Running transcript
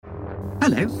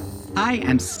Hello, I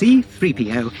am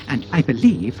C-3PO, and I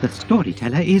believe the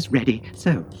storyteller is ready,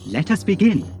 so let us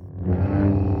begin.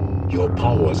 Your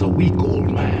powers are weak,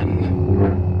 old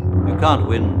man. You can't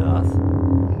win, Darth.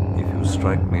 If you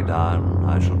strike me down,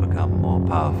 I shall become more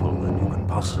powerful than you can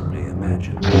possibly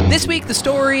imagine. This week, the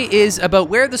story is about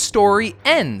where the story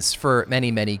ends for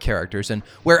many, many characters, and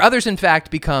where others, in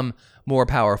fact, become more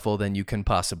powerful than you can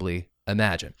possibly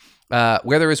imagine.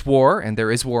 Where there is war, and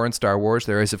there is war in Star Wars,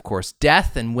 there is, of course,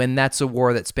 death, and when that's a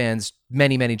war that spans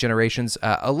many, many generations,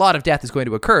 a lot of death is going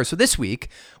to occur. So this week,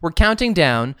 we're counting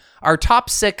down our top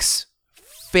 6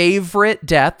 favorite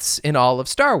deaths in all of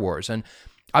Star Wars, and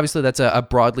obviously that's a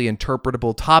broadly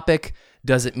interpretable topic.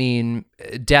 Does it mean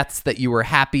deaths that you were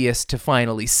happiest to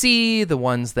finally see, the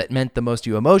ones that meant the most to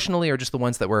you emotionally, or just the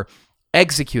ones that were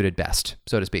executed best,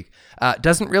 so to speak?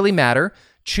 Doesn't really matter.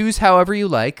 Choose however you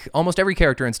like. Almost every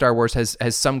character in Star Wars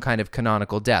has some kind of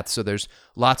canonical death, so there's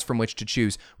lots from which to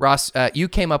choose. Ross, you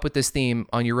came up with this theme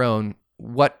on your own.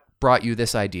 What brought you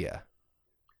this idea?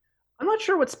 I'm not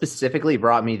sure what specifically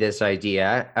brought me this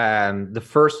idea. The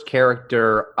first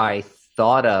character I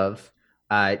thought of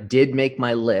did make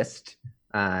my list.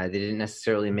 They didn't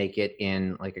necessarily make it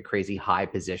in like a crazy high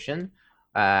position.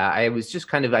 I was just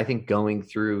kind of, I think, going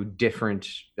through different,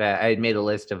 I had made a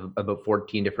list of about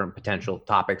 14 different potential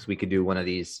topics we could do one of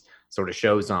these sort of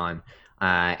shows on.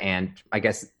 And I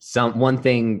guess one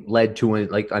thing led to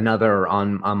another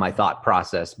on my thought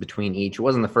process between each. It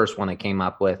wasn't the first one I came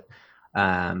up with.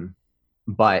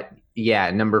 But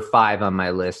yeah, number 5 on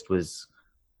my list was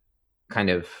kind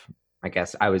of, I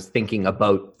guess I was thinking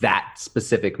about that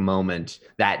specific moment,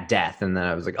 that death, and then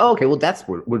I was like, oh, okay, well, that's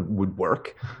would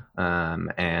work.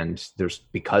 And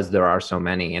because there are so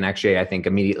many, and actually, I think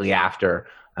immediately after,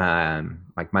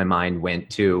 like my mind went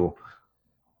to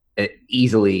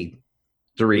easily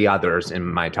 3 others in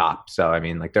my top. So I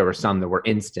mean, like there were some that were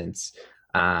instants,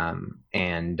 and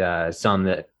some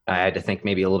that I had to think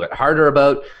maybe a little bit harder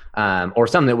about, or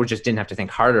some that just didn't have to think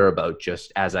harder about.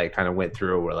 Just as I kind of went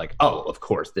through, we're like, oh, of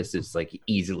course, this is like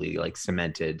easily like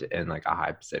cemented in like a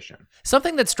high position.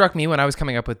 Something that struck me when I was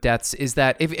coming up with deaths is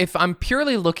that if I'm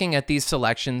purely looking at these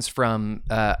selections from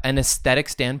an aesthetic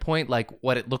standpoint, like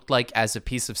what it looked like as a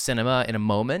piece of cinema in a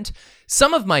moment,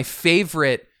 some of my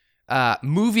favorite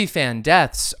movie fan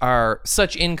deaths are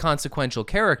such inconsequential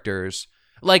characters.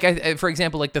 Like, for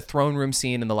example, like the throne room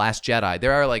scene in The Last Jedi.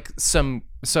 There are like some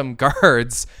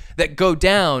guards that go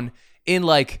down in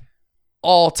like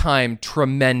all-time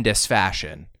tremendous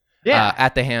fashion,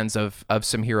 at the hands of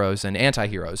some heroes and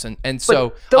anti-heroes, and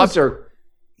so those are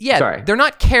they're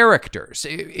not characters,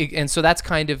 and so that's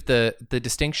kind of the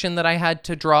distinction that I had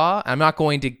to draw. I'm not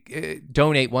going to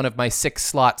donate one of my 6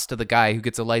 slots to the guy who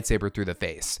gets a lightsaber through the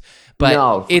face,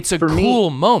 but it's a cool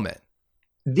moment.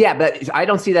 Yeah, but I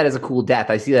don't see that as a cool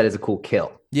death. I see that as a cool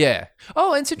kill. Yeah.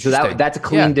 Oh, it's interesting. So that's a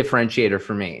clean differentiator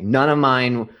for me. None of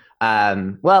mine,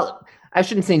 well, I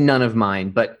shouldn't say none of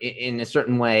mine, but in a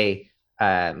certain way,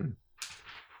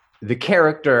 the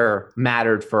character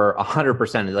mattered for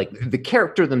 100%. Like the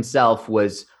character themselves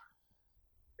was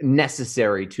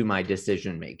necessary to my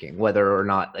decision making, whether or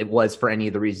not it was for any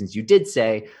of the reasons you did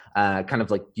say. Kind of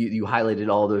like you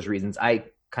highlighted all those reasons. I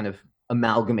kind of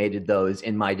amalgamated those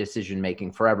in my decision making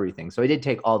for everything. So I did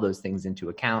take all those things into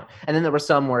account. And then there were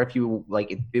some where if you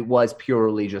like it was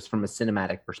purely just from a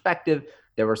cinematic perspective.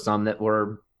 There were some that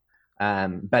were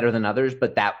better than others,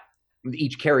 but that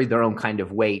each carried their own kind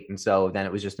of weight. And so then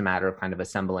it was just a matter of kind of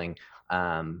assembling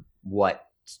what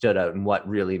stood out and what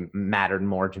really mattered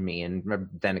more to me. And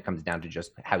then it comes down to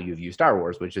just how you view Star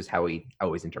Wars, which is how we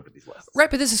always interpret these lists. Right,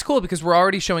 but this is cool because we're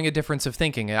already showing a difference of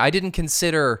thinking. I didn't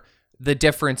consider the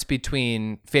difference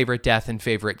between favorite death and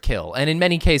favorite kill. And in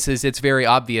many cases, it's very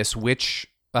obvious which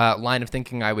line of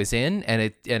thinking I was in, and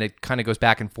it kind of goes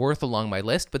back and forth along my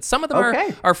list. But some of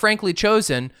them are frankly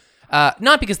chosen,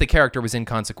 not because the character was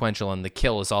inconsequential and the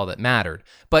kill is all that mattered,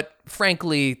 but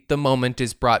frankly, the moment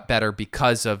is brought better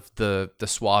because of the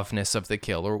suaveness of the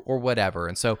kill or whatever.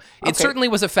 And so it certainly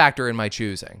was a factor in my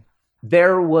choosing.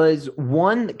 There was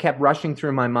one that kept rushing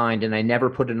through my mind, and I never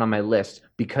put it on my list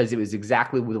because it was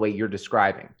exactly the way you're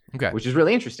describing. Okay, which is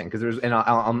really interesting because and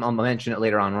I'll mention it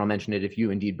later on, or I'll mention it if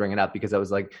you indeed bring it up, because I was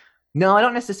like, no, I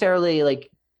don't necessarily like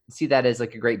see that as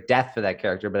like a great death for that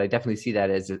character, but I definitely see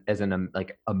that as an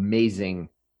like amazing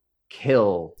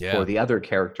kill for the other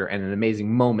character and an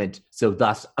amazing moment. So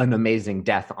thus an amazing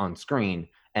death on screen,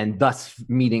 and thus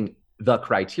meeting the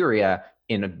criteria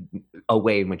in a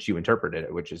way in which you interpreted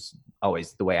it, which is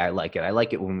always the way I like it. I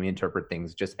like it when we interpret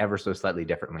things just ever so slightly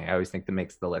differently. I always think that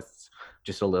makes the lists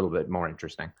just a little bit more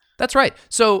interesting. That's right.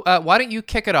 So why don't you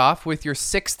kick it off with your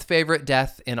 6th favorite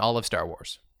death in all of Star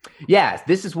Wars? Yeah,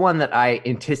 this is one that I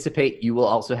anticipate you will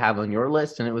also have on your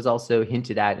list, and it was also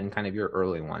hinted at in kind of your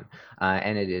early one.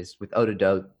 And it is, without a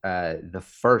doubt, the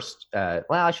first, well,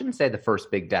 I shouldn't say the first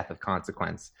big death of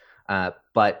consequence,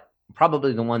 but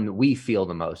probably the one that we feel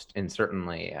the most, and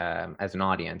certainly as an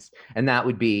audience, and that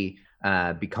would be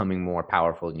becoming more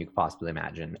powerful than you could possibly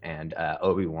imagine, and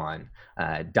Obi-Wan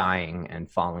dying and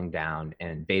falling down,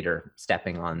 and Vader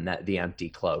stepping on the empty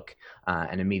cloak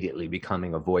and immediately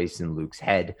becoming a voice in Luke's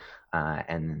head,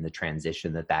 and then the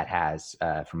transition that has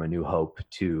from A New Hope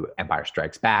to Empire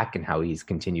Strikes Back, and how he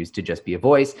continues to just be a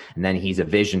voice, and then he's a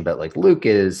vision, but like Luke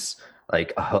is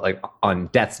like on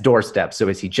death's doorstep. So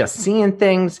is he just seeing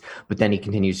things? But then he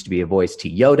continues to be a voice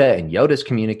to Yoda, and Yoda's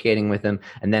communicating with him.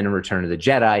 And then in Return of the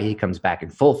Jedi, he comes back in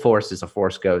full force as a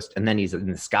Force ghost. And then he's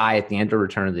in the sky at the end of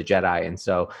Return of the Jedi. And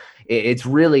so it's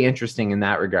really interesting in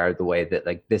that regard, the way that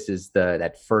like this is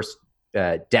that first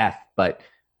death, but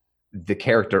the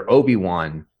character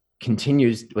Obi-Wan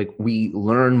continues, like we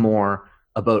learn more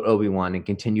about Obi-Wan and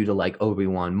continue to like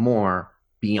Obi-Wan more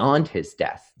beyond his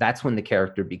death. That's when the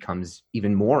character becomes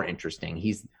even more interesting.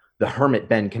 He's the hermit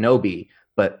Ben Kenobi,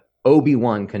 but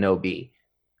Obi-Wan Kenobi,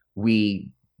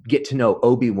 we get to know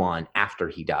Obi-Wan after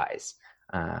he dies,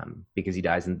 because he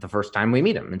dies in the first time we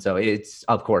meet him. And so it's,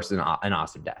 of course, an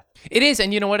awesome death. It is,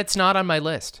 and you know what? It's not on my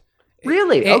list.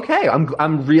 Really? Okay.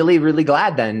 I'm really, really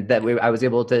glad then that I was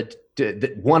able to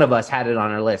that one of us had it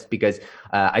on our list, because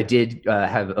I did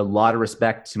have a lot of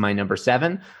respect to my number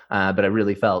 7, but I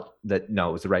really felt that no,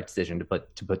 it was the right decision to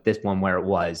put this one where it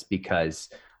was, because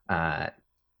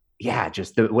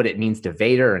just what it means to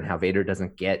Vader, and how Vader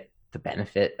doesn't get the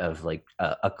benefit of like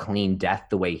a clean death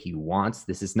the way he wants.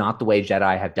 This is not the way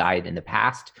Jedi have died in the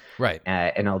past, right?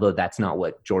 And although that's not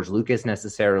what George Lucas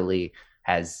necessarily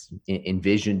has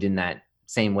envisioned in that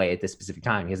same way at this specific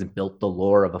time, he hasn't built the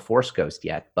lore of a Force ghost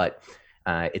yet, but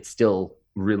it's still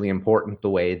really important the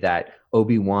way that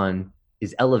Obi-Wan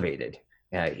is elevated.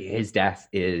 His death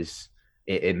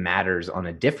it matters on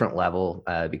a different level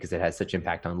because it has such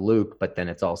impact on Luke, but then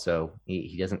it's also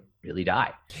he doesn't really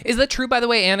die. Is that true, by the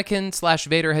way? Anakin /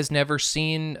 Vader has never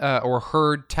seen or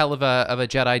heard tell of a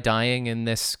Jedi dying in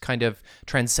this kind of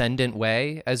transcendent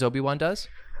way as Obi-Wan does?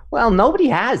 Well, nobody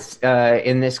has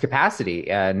in this capacity.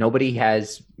 Nobody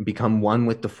has become one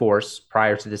with the Force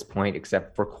prior to this point,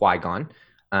 except for Qui-Gon.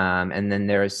 And then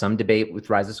there is some debate with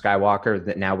Rise of Skywalker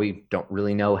that now we don't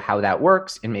really know how that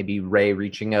works. And maybe Rey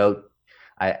reaching out.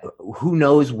 Who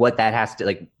knows what that has to,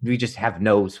 like, we just have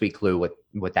no sweet clue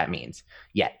what that means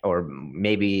yet. Or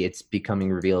maybe it's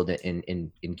becoming revealed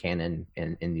in canon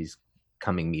in these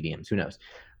coming mediums. Who knows?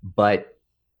 But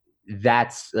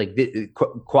that's like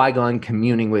Qui-Gon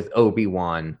communing with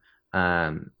Obi-Wan.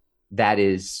 That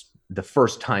is the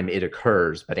first time it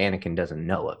occurs, but Anakin doesn't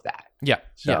know of that. Yeah.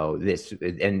 So this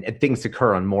and things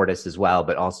occur on Mortis as well,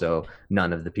 but also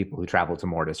none of the people who travel to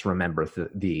Mortis remember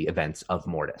the events of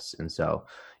Mortis. And so,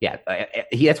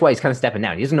 that's why he's kind of stepping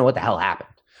down. He doesn't know what the hell happened.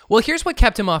 Well, here's what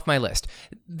kept him off my list.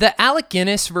 The Alec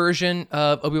Guinness version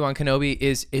of Obi-Wan Kenobi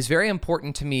is very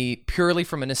important to me purely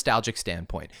from a nostalgic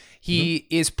standpoint. He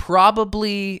is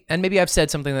probably, and maybe I've said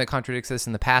something that contradicts this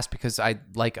in the past because I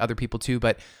like other people too,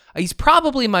 but he's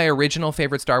probably my original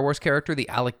favorite Star Wars character, the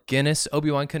Alec Guinness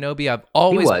Obi-Wan Kenobi.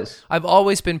 I've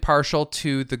always been partial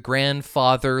to the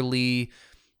grandfatherly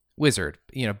wizard,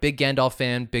 big Gandalf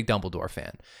fan, big Dumbledore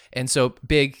fan. And so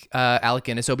big Alec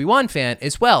Guinness Obi-Wan fan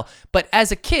as well. But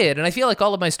as a kid, and I feel like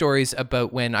all of my stories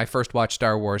about when I first watched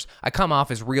Star Wars, I come off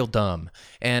as real dumb.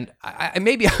 And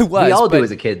maybe I was. We all do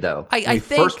as a kid, though. I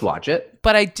think, first watch it.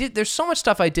 But there's so much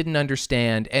stuff I didn't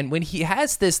understand. And when he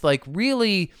has this like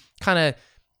really kind of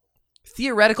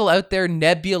theoretical out there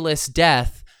nebulous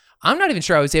death, I'm not even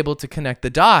sure I was able to connect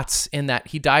the dots in that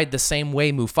he died the same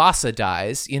way Mufasa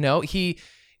dies.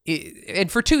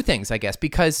 And for two things, I guess,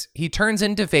 because he turns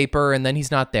into vapor and then he's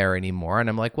not there anymore. And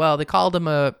I'm like, well, they called him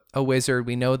a wizard.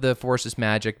 We know the Force is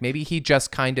magic. Maybe he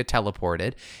just kind of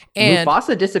teleported. And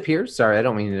Mufasa disappears? Sorry, I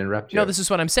don't mean to interrupt you. No, this is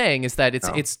what I'm saying, is that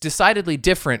it's decidedly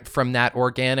different from that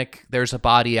organic, there's a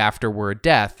body afterward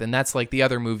death. And that's like the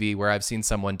other movie where I've seen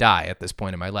someone die at this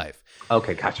point in my life.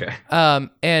 Okay, gotcha.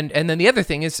 And then the other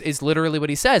thing is literally what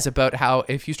he says about how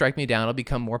if you strike me down, I'll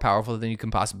become more powerful than you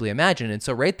can possibly imagine. And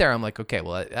so right there, I'm like, okay,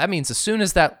 well, that means as soon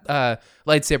as that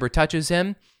lightsaber touches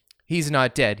him, he's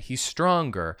not dead. He's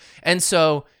stronger. And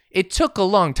so it took a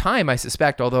long time, I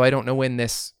suspect, although I don't know when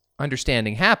this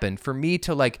understanding happened, for me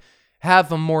to like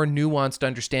have a more nuanced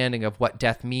understanding of what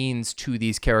death means to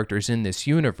these characters in this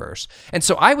universe. And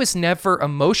so I was never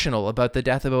emotional about the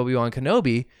death of Obi-Wan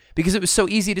Kenobi because it was so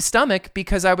easy to stomach,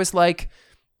 because I was like,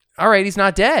 all right, he's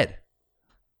not dead.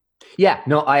 Yeah,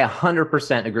 no, I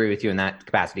 100% agree with you in that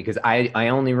capacity, because I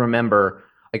only remember,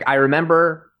 like, I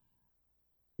remember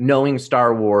knowing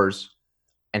Star Wars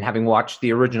and having watched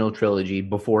the original trilogy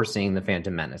before seeing The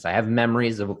Phantom Menace. I have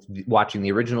memories of watching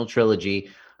the original trilogy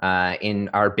in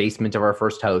our basement of our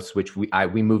first house, which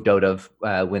we moved out of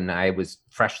when I was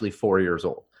freshly 4 years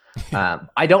old.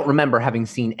 I don't remember having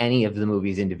seen any of the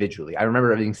movies individually. I remember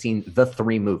having seen the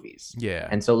 3 movies. Yeah.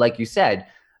 And so, like you said,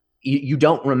 you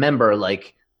don't remember,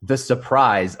 like, the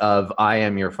surprise of I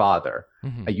am your father.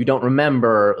 Mm-hmm. You don't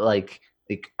remember,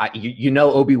 you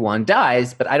know Obi-Wan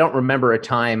dies, but I don't remember a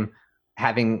time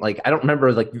having, like, I don't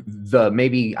remember, like, the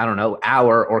maybe, I don't know,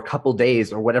 hour or couple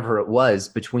days or whatever it was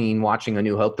between watching A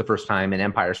New Hope the first time and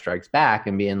Empire Strikes Back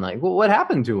and being like, well, what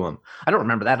happened to him? I don't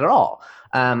remember that at all.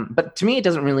 But to me, it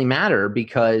doesn't really matter,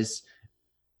 because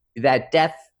that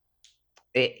death,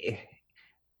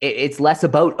 it's less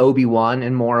about Obi-Wan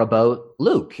and more about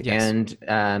Luke. Yes.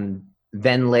 And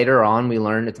then later on, we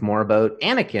learn it's more about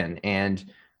Anakin and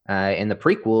in the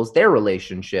prequels, their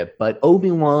relationship. But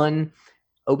Obi-Wan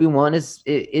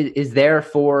is there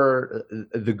for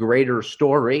the greater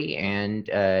story, and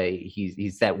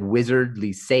he's that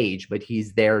wizardly sage, but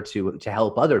he's there to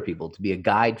help other people, to be a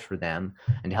guide for them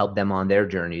and help them on their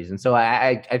journeys. And so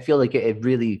I feel like it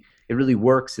really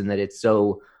works in that it's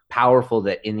so powerful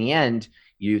that in the end,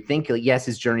 you think, yes,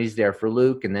 his journey's there for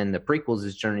Luke, and then the prequels,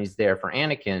 his journey's there for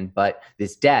Anakin, but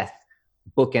this death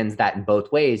bookends that in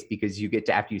both ways, because you get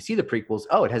to, after you see the prequels,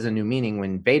 it has a new meaning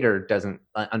when Vader doesn't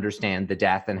understand the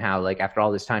death and how, like, after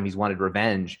all this time, he's wanted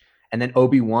revenge. And then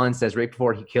Obi-Wan says right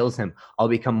before he kills him, I'll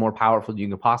become more powerful than you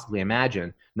can possibly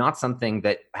imagine. Not something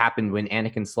that happened when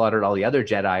Anakin slaughtered all the other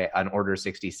Jedi on Order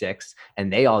 66,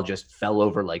 and they all just fell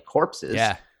over like corpses.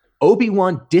 Yeah.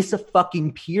 Obi-Wan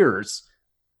disappears,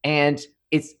 and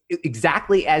it's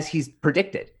exactly as he's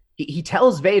predicted. He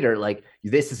tells Vader, like,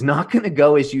 this is not going to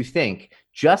go as you think,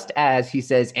 just as he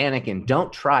says, Anakin,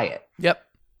 don't try it. Yep.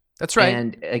 That's right.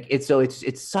 And like,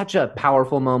 it's such a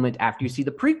powerful moment after you see the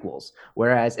prequels.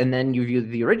 Whereas, and then you view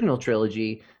the original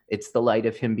trilogy, it's the light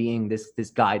of him being this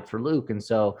guide for Luke. And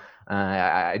so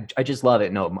I just love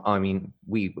it. No, I mean,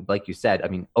 like you said, I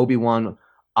mean, Obi-Wan,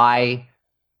 I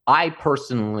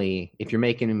personally, if you're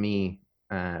making me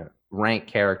rank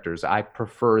characters, I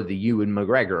prefer the Ewan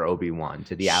McGregor Obi-Wan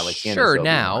to the Alex Guinness Obi-Wan.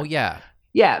 Now, yeah.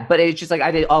 Yeah, but it's just like,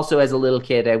 I did also, as a little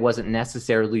kid, I wasn't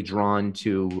necessarily drawn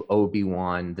to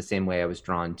Obi-Wan the same way I was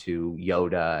drawn to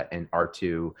Yoda and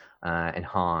R2 and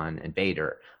Han and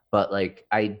Vader. But like,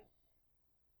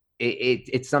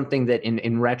 it's something that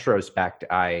in retrospect,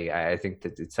 I think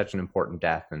that it's such an important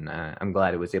death, and I'm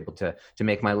glad it was able to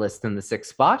make my list in the 6th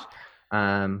spot.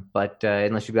 But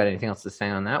unless you've got anything else to say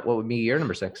on that, what would be your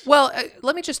number 6? Well,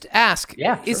 let me just ask.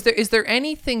 Yeah, sure. Is there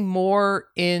anything more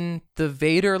in the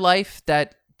Vader life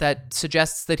that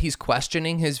suggests that he's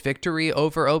questioning his victory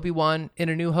over Obi-Wan in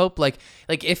A New Hope? Like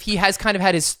if he has kind of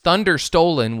had his thunder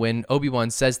stolen when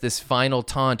Obi-Wan says this final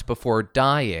taunt before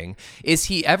dying, is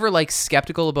he ever like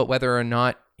skeptical about whether or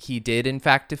not he did in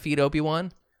fact defeat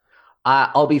Obi-Wan?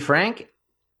 I'll be frank,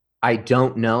 I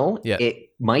don't know. Yeah. It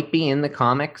might be in the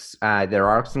comics. There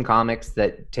are some comics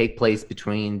that take place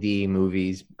between the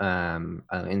movies in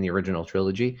the original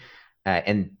trilogy.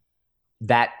 And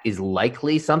that is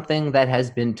likely something that has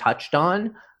been touched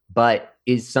on, but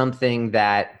is something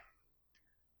that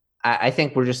I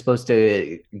think we're just supposed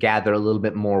to gather a little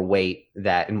bit more weight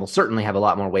and we'll certainly have a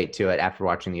lot more weight to it after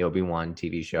watching the Obi-Wan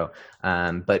TV show.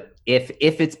 But if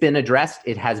it's been addressed,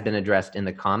 it has been addressed in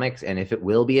the comics. And if it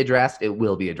will be addressed, it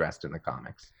will be addressed in the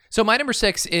comics. So my number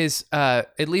 6 is,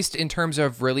 at least in terms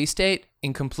of release date,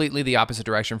 in completely the opposite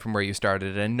direction from where you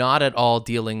started, and not at all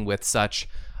dealing with such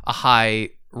a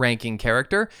high-ranking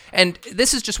character. And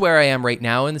this is just where I am right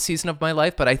now in the season of my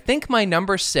life, but I think my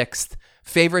number 6th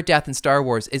favorite death in Star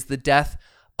Wars is the death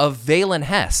of Valen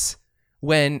Hess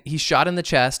when he's shot in the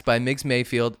chest by Migs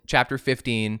Mayfield, Chapter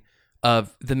 15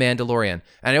 of The Mandalorian. And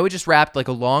I know we just wrapped like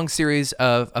a long series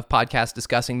of podcasts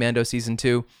discussing Mando Season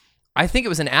 2. I think it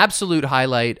was an absolute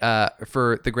highlight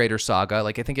for the greater saga.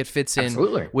 Like, I think it fits in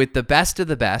Absolutely. with the best of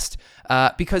the best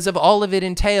because of all of it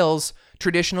entails,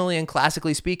 traditionally and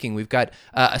classically speaking. We've got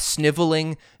a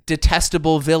sniveling,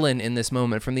 detestable villain in this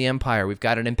moment from the Empire. We've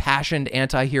got an impassioned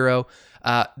anti-hero.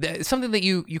 Something that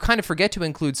you kind of forget to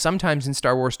include sometimes in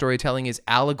Star Wars storytelling is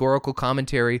allegorical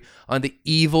commentary on the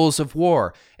evils of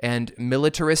war and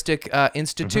militaristic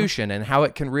institution and how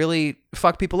it can really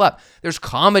fuck people up. There's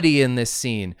comedy in this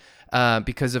scene.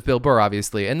 because of Bill Burr,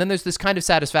 obviously. And then there's this kind of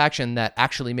satisfaction that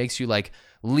actually makes you like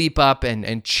leap up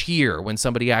and cheer when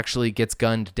somebody actually gets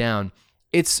gunned down.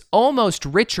 It's almost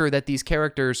richer that these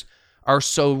characters are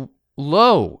so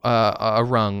low a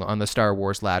rung on the Star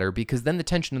Wars ladder, because then the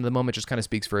tension of the moment just kind of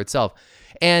speaks for itself.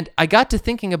 And I got to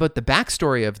thinking about the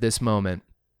backstory of this moment,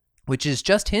 which is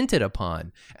just hinted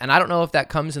upon. And I don't know if that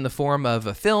comes in the form of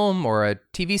a film or a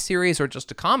TV series or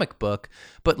just a comic book,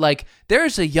 but like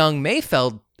there's a young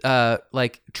Mayfeld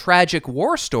like tragic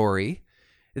war story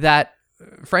that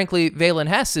frankly Valen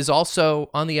Hess is also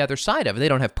on the other side of. They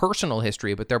don't have personal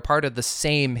history, but they're part of the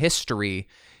same history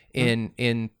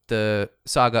in the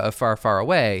saga of Far, Far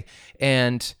Away.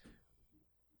 And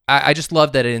I just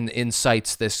love that it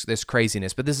incites this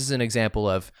craziness. But this is an example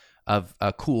of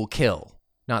a cool kill.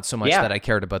 Not so much that I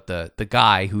cared about the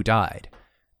guy who died.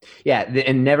 Yeah,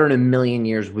 and never in a million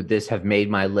years would this have made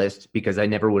my list, because I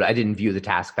didn't view the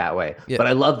task that way. Yeah. But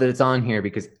I love that it's on here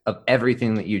because of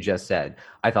everything that you just said.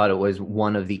 I thought it was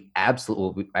one of the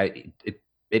absolute...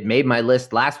 It made my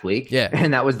list last week,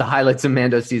 and that was the highlights of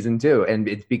Mando season 2, and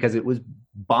it's because it was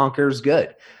bonkers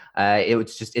good.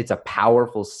 It's a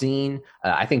powerful scene.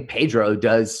 I think Pedro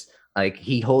does, like,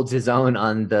 he holds his own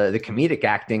on the comedic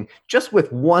acting just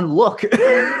with one look.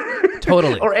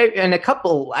 Totally. And a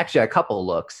couple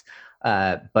looks.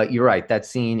 But you're right, that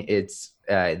scene,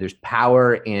 there's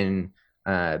power in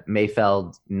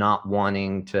Mayfeld not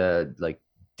wanting to like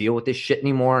deal with this shit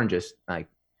anymore and just like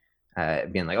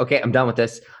being like, okay, I'm done with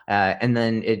this. And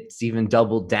then it's even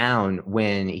doubled down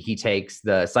when he takes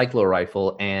the cyclo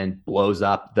rifle and blows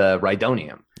up the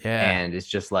Rhydonium. Yeah. And it's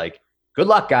just like, good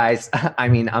luck, guys. I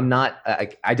mean, I'm not,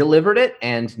 I delivered it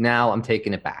and now I'm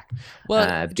taking it back.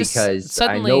 Well, because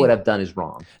suddenly, I know what I've done is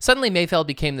wrong. Suddenly Mayfeld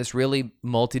became this really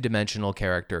multidimensional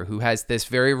character who has this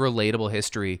very relatable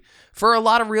history for a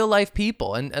lot of real life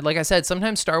people. And like I said,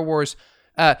 sometimes Star Wars,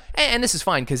 and this is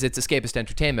fine because it's escapist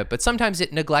entertainment, but sometimes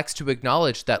it neglects to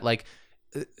acknowledge that, like,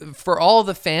 for all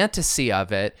the fantasy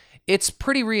of it, it's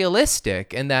pretty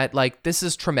realistic, and that like this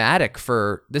is a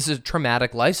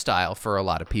traumatic lifestyle for a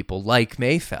lot of people like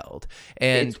Mayfeld.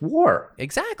 And it's war.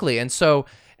 Exactly. And so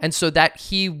that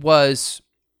he was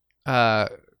kind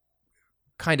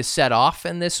of set off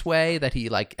in this way, that he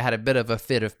like had a bit of a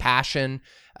fit of passion,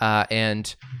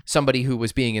 and somebody who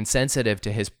was being insensitive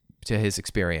to his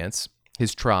experience,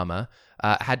 his trauma,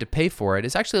 had to pay for it,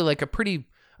 is actually like a pretty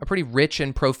rich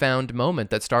and profound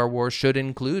moment that Star Wars should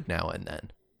include now and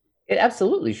then. It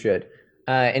absolutely should.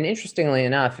 And interestingly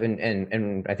enough,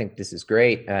 and I think this is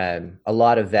great, a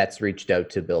lot of vets reached out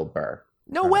to Bill Burr.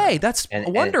 No way. That's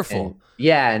wonderful.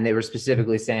 And they were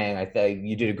specifically saying, I think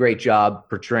you did a great job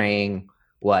portraying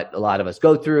what a lot of us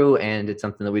go through, and it's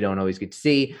something that we don't always get to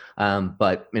see.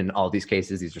 But in all these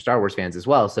cases, these are Star Wars fans as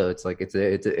well. So it's like it's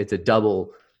a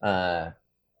double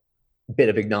bit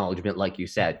of acknowledgement, like you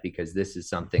said, because this is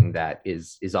something that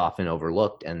is often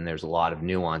overlooked, and there's a lot of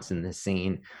nuance in this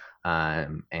scene.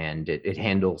 And it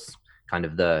handles kind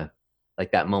of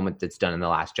that moment that's done in The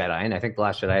Last Jedi. And I think The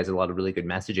Last Jedi has a lot of really good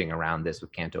messaging around this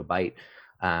with Canto Bight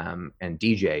and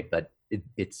DJ, but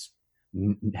it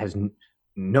has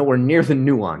nowhere near the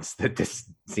nuance that this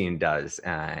scene does.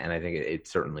 And I think it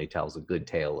certainly tells a good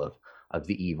tale of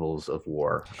the evils of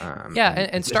war. And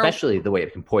especially the way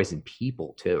it can poison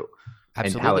people too.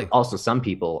 Absolutely. And how also some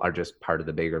people are just part of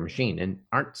the bigger machine and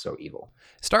aren't so evil.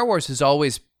 Star Wars has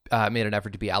always made an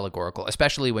effort to be allegorical,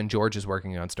 especially when George is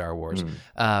working on Star Wars.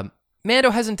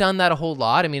 Mando hasn't done that a whole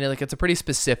lot. I mean, like, it's a pretty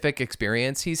specific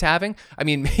experience he's having. I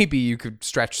mean, maybe you could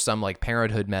stretch some like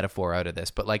parenthood metaphor out of this,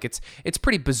 but like it's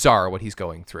pretty bizarre what he's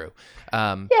going through.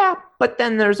 Yeah, but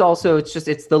then there's also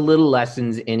it's the little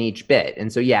lessons in each bit,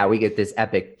 and so we get this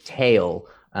epic tale.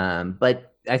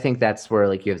 But I think that's where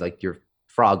like you have like your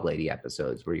Frog Lady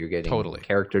episodes where you're getting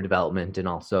character development and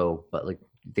also, but like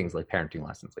things like parenting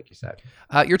lessons, like you said.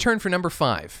 Your turn for number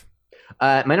 5.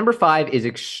 My number 5 is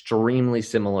extremely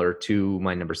similar to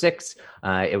my number 6.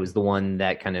 It was the one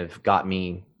that kind of got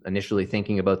me initially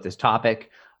thinking about this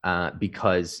topic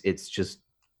because it's just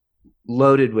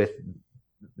loaded with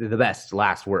the best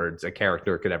last words a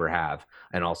character could ever have,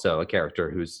 and also a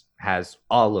character has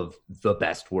all of the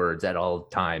best words at all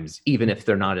times, even if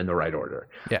they're not in the right order.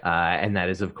 And that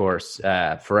is, of course,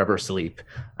 Forever Sleep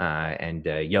and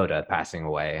Yoda passing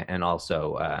away, and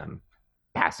also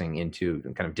passing into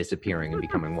kind of disappearing and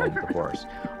becoming one with the Force.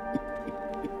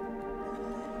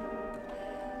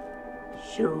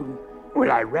 Soon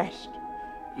will I rest.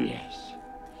 Yes.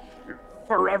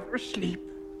 Forever sleep.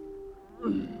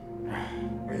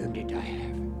 Earned it I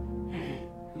have.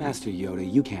 Master Yoda,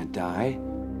 you can't die.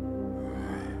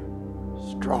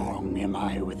 Strong am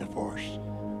I with the Force.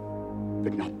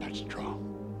 but not that strong.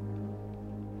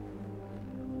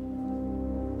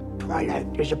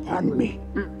 Twilight is upon me,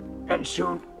 and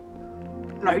soon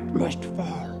night must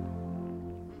fall.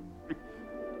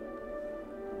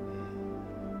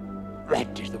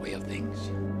 That is the way of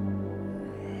things.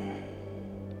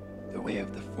 The way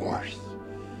of the Force.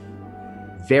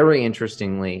 Very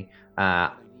interestingly,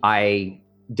 I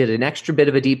did an extra bit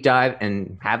of a deep dive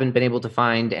and haven't been able to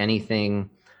find anything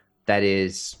that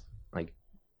is like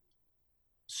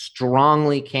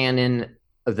strongly canon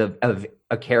of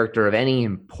a character of any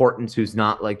importance who's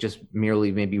not like just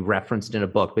merely maybe referenced in a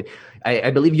book. But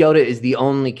I believe Yoda is the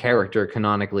only character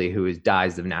canonically who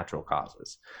dies of natural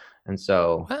causes. And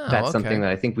so that's something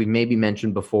that I think we maybe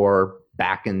mentioned before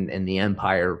back in the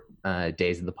Empire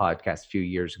days of the podcast a few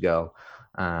years ago.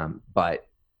 But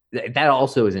that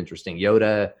also is interesting.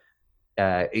 Yoda,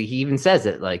 he even says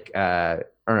it like,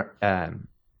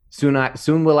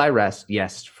 soon will I rest.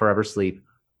 Yes, forever sleep.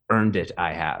 Earned it,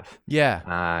 I have.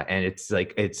 Yeah. And it's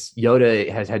like, Yoda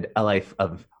has had a life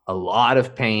of a lot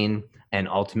of pain and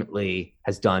ultimately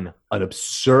has done an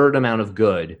absurd amount of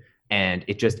good. And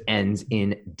it just ends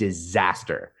in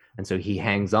disaster. And so he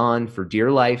hangs on for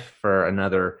dear life for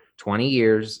another 20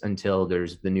 years until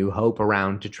there's the New Hope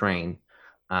around to train.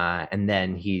 And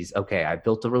then he's, okay, I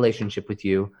built a relationship with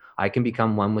you. I can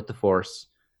become one with the Force.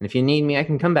 And if you need me, I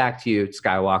can come back to you,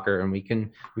 Skywalker, and we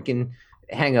can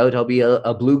hang out. I'll be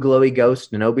a blue glowy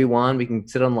ghost and Obi-Wan. We can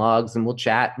sit on logs and we'll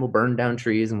chat and we'll burn down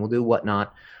trees and we'll do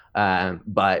whatnot.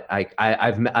 But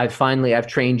I've finally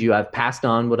trained you. I've passed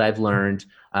on what I've learned.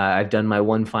 I've done my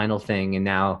one final thing, and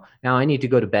now I need to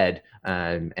go to bed.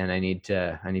 And I need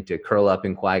to curl up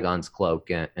in Qui-Gon's cloak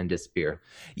and disappear.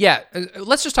 Yeah,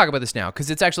 let's just talk about this now because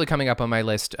it's actually coming up on my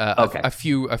list. Okay. a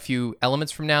few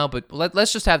elements from now, but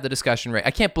let's just have the discussion. Right,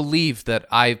 I can't believe that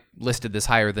I listed this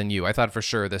higher than you. I thought for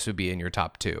sure this would be in your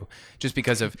top 2, just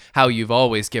because of how you've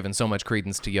always given so much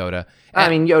credence to Yoda. I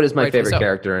mean, Yoda's my favorite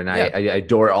character, and I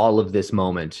adore all of this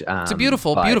moment. It's a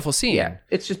beautiful scene. Yeah,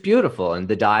 it's just beautiful, and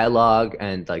the dialogue,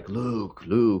 and like Luke.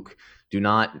 Do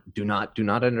not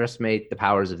underestimate the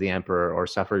powers of the Emperor or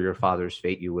suffer your father's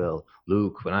fate you will.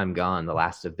 Luke, when I'm gone, the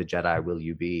last of the Jedi will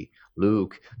you be.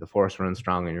 Luke, the Force runs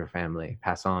strong in your family.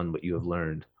 Pass on what you have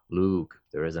learned. Luke,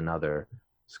 there is another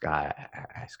Skywalker.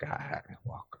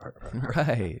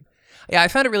 Right. Yeah, I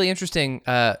found it really interesting.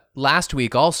 Last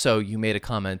week also you made a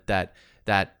comment that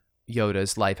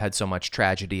Yoda's life had so much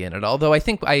tragedy in it, although I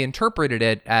think I interpreted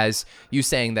it as you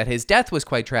saying that his death was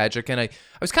quite tragic, and I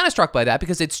was kind of struck by that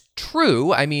because it's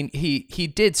true. I mean, he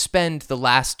did spend the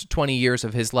last 20 years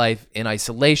of his life in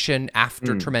isolation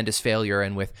after tremendous failure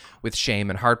and with shame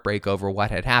and heartbreak over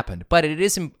what had happened. But it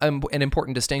is an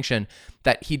important distinction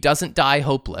that he doesn't die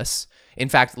hopeless. In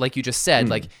fact, like you just said,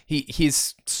 like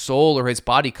his soul or his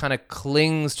body kind of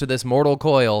clings to this mortal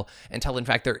coil until, in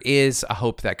fact, there is a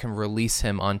hope that can release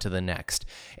him onto the next.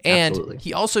 And Absolutely.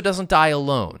 He also doesn't die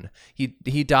alone.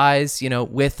 He dies,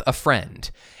 with a friend.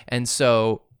 And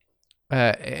so,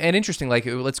 and interesting, like,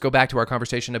 let's go back to our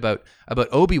conversation about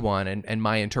Obi-Wan and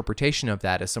my interpretation of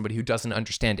that as somebody who doesn't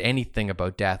understand anything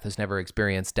about death, has never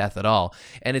experienced death at all.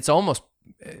 And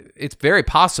it's very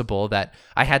possible that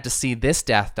I had to see this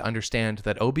death to understand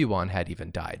that Obi-Wan had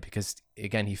even died, because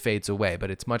again, he fades away,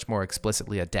 but it's much more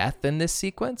explicitly a death in this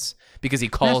sequence because he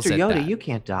calls Master it Yoda, that. you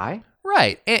can't die.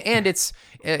 Right. And it's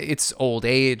old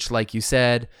age, like you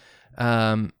said,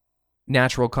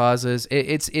 natural causes.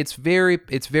 It's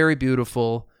very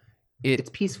beautiful.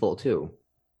 It's peaceful too.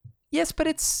 Yes, but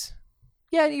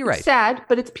yeah, you're right. It's sad,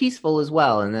 but it's peaceful as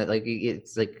well. And that, like,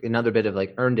 it's like another bit of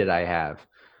like, earned it, I have.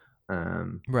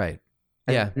 Right.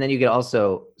 And, Yeah. and then you get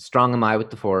also, strong am I with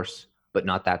the Force, but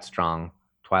not that strong.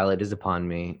 Twilight is upon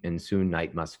me, and soon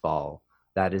night must fall.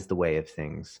 That is the way of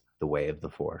things, the way of the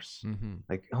Force. Mm-hmm.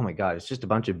 Like, oh my God, it's just a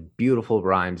bunch of beautiful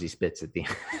rhymes he spits at the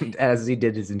end, as he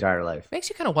did his entire life. Makes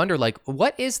you kind of wonder, like,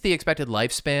 what is the expected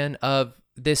lifespan of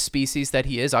this species that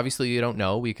he is? Obviously, you don't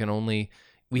know. We can only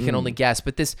guess.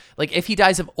 But this, like, if he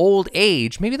dies of old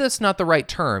age, maybe that's not the right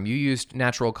term. You used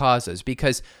natural causes,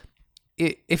 because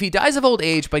if he dies of old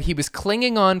age, but he was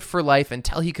clinging on for life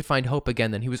until he could find hope again,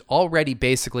 then he was already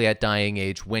basically at dying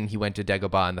age when he went to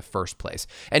Dagobah in the first place.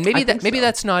 And maybe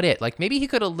that's not it. Like, maybe he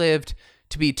could have lived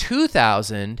to be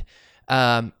 2,000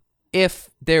 if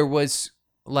there was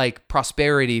like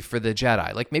prosperity for the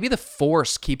Jedi. Like, maybe the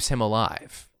Force keeps him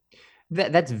alive.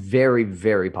 That's very,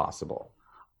 very possible.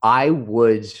 I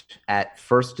would, at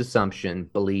first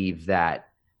assumption, believe that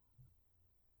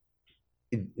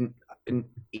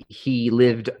he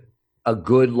lived a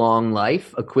good long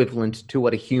life equivalent to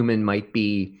what a human might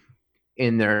be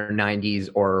in their 90s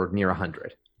or near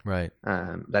 100. Right.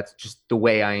 That's just the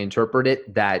way I interpret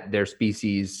it, that their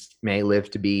species may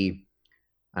live to be,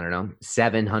 I don't know,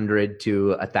 700 to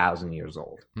 1,000 years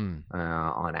old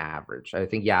on average. I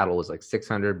think Yaddle was like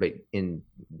 600, but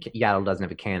Yaddle doesn't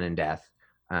have a canon death,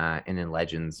 and in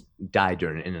Legends died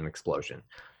in an explosion.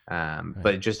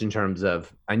 But just in terms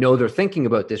of, I know they're thinking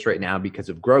about this right now because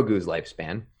of Grogu's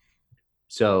lifespan.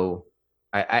 So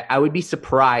I would be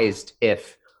surprised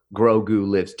if Grogu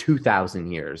lives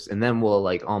 2,000 years, and then we'll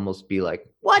like almost be like,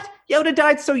 what? Yoda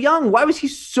died so young. Why was he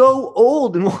so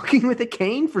old and walking with a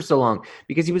cane for so long?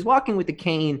 Because he was walking with a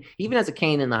cane, even as a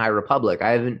cane in the High Republic.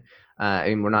 I haven't,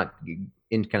 we're not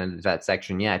in kind of that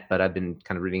section yet, but I've been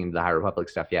kind of reading into the High Republic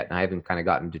stuff yet, and I haven't kind of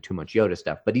gotten into too much Yoda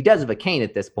stuff. But he does have a cane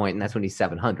at this point, and that's when he's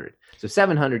 700. So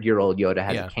 700-year-old Yoda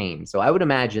has a cane. So I would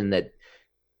imagine that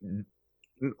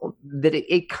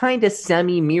it kind of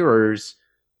semi-mirrors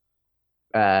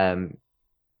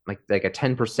like a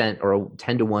 10% or a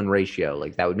 10-to-1 ratio.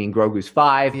 Like that would mean Grogu's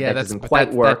 5. Yeah, that doesn't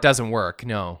quite work. That doesn't work.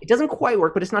 No, it doesn't quite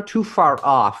work, but it's not too far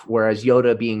off. Whereas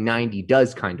Yoda being 90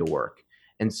 does kind of work.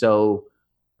 And so,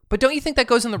 but don't you think that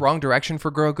goes in the wrong direction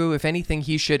for Grogu? If anything,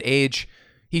 he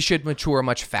should mature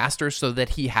much faster so that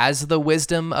he has the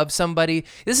wisdom of somebody.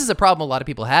 This is a problem a lot of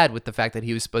people had with the fact that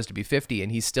he was supposed to be 50 and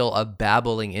he's still a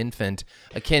babbling infant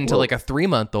akin to like a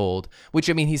 3-month-old, which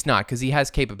I mean, he's not because he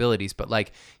has capabilities, but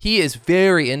like he is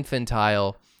very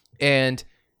infantile and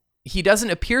he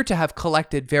doesn't appear to have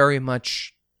collected very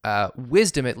much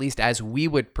wisdom, at least as we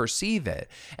would perceive it.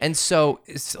 And so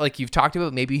it's like you've talked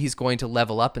about, maybe he's going to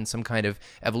level up in some kind of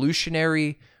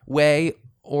evolutionary way.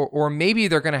 Or maybe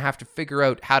they're going to have to figure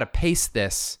out how to pace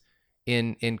this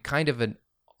in kind of an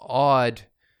odd,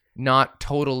 not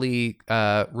totally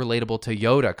relatable to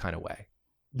Yoda kind of way.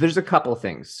 There's a couple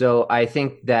things. So I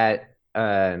think that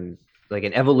like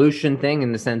an evolution thing,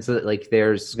 in the sense that like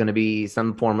there's going to be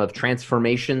some form of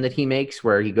transformation that he makes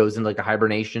where he goes into like a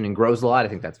hibernation and grows a lot. I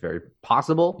think that's very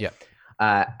possible. Yeah.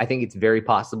 I think it's very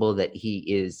possible that he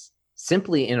is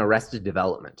simply in arrested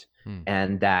development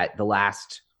and that the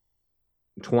last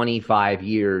 25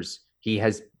 years, he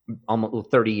has almost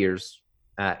 30 years.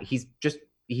 He's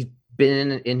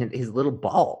been in his little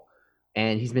ball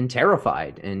and he's been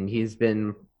terrified and he's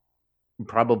been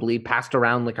probably passed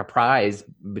around like a prize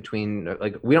between,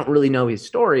 like, we don't really know his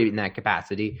story in that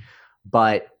capacity,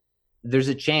 but there's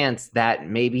a chance that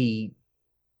maybe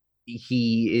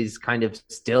he is kind of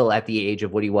still at the age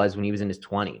of what he was when he was in his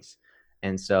 20s.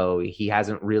 And so he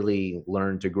hasn't really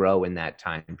learned to grow in that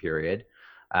time period.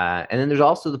 And then there's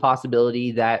also the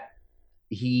possibility that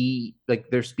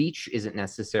their speech isn't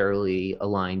necessarily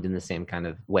aligned in the same kind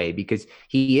of way, because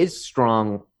he is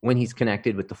strong when he's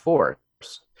connected with the Force.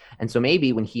 And so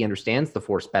maybe when he understands the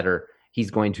Force better, he's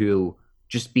going to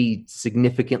just be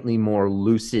significantly more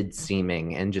lucid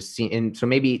seeming and so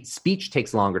maybe speech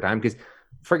takes longer time, because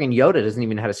friggin' Yoda doesn't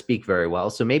even know how to speak very well.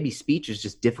 So maybe speech is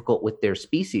just difficult with their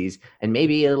species, and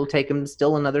maybe it'll take him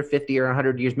still another 50 or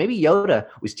 100 years. Maybe Yoda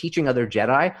was teaching other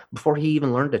Jedi before he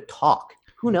even learned to talk.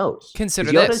 Who knows?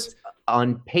 Consider Yoda's this.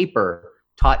 On paper,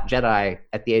 taught Jedi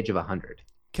at the age of 100.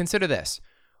 Consider this.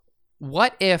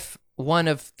 What if one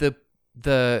of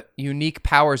the unique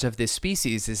powers of this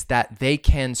species is that they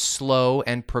can slow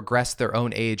and progress their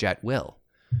own age at will?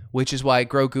 Which is why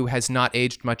Grogu has not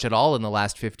aged much at all in the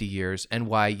last 50 years, and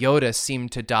why Yoda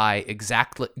seemed to die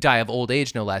of old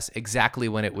age, no less, exactly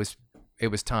when it was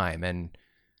time. And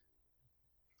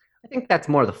I think that's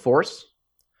more the Force.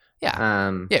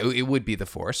 Yeah, it would be the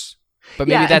Force, but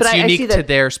maybe that's unique to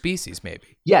their species.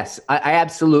 Maybe. Yes, I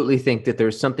absolutely think that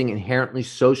there's something inherently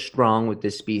so strong with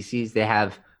this species. They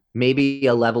have maybe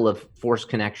a level of Force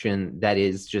connection that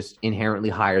is just inherently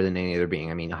higher than any other being.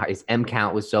 I mean, his M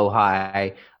count was so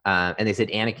high, and they said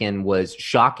Anakin was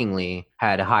shockingly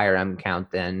had a higher M count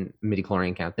than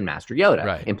midichlorian count than Master Yoda,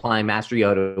 right, implying Master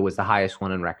Yoda was the highest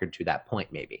one on record to that point,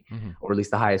 maybe, or at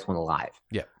least the highest one alive.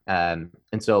 Yeah. And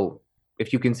so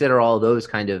if you consider all those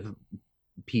kind of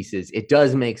pieces, it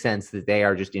does make sense that they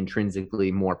are just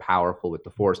intrinsically more powerful with the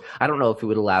Force. I don't know if it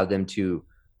would allow them to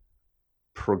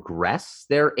progress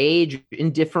their age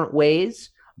in different ways,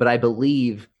 but I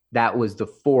believe that was the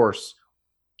Force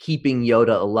keeping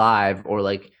Yoda alive, or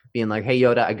like being like, hey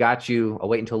Yoda, I got you, I'll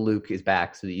wait until Luke is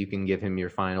back so that you can give him your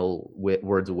final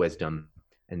words of wisdom,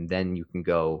 and then you can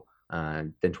go,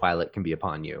 then Twilight can be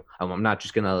upon you. I'm not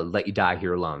just gonna let you die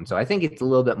here alone. So I think it's a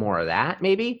little bit more of that,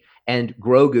 maybe. And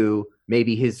Grogu,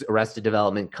 maybe his arrested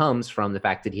development comes from the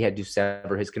fact that he had to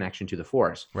sever his connection to the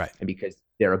Force. Right. And because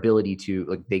their ability to,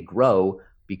 like, they grow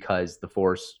because the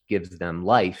Force gives them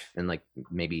life, and like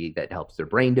maybe that helps their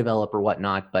brain develop or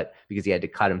whatnot. But because he had to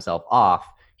cut himself off,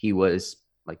 he was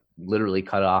like literally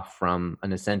cut off from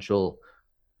an essential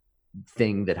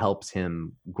thing that helps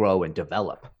him grow and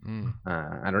develop.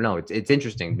 I don't know. It's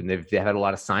interesting. They've had a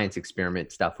lot of science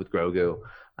experiment stuff with Grogu.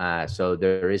 So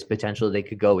there is potential they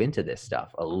could go into this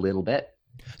stuff a little bit.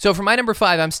 So for my number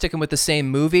 5, I'm sticking with the same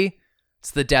movie.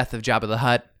 It's the death of Jabba the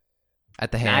Hutt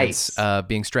at the hands of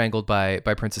being strangled by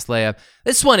Princess Leia.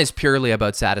 This one is purely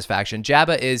about satisfaction.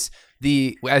 Jabba is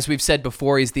as we've said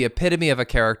before, he's the epitome of a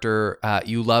character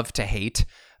you love to hate.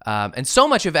 And so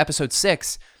much of episode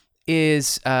 6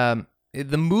 is the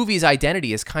movie's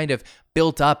identity is kind of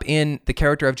built up in the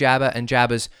character of Jabba and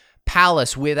Jabba's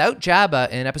palace. Without Jabba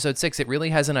in episode 6, it really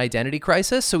has an identity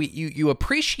crisis. So you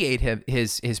appreciate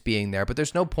his being there, but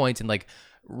there's no point in like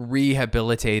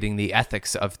rehabilitating the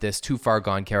ethics of this too far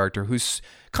gone character who's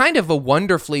kind of a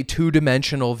wonderfully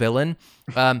two-dimensional villain.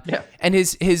 And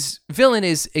his villain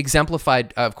is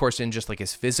exemplified, of course, in just like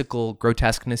his physical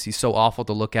grotesqueness. He's so awful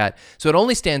to look at. So it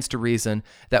only stands to reason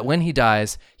that when he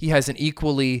dies, he has an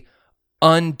equally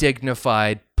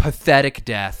undignified, pathetic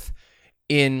death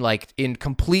in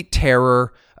complete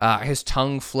terror, his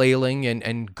tongue flailing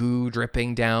and goo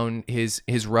dripping down his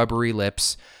rubbery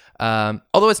lips.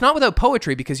 Although it's not without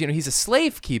poetry, because he's a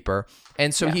slave keeper,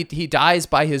 and so he dies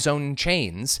by his own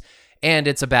chains, and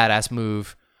it's a badass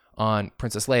move on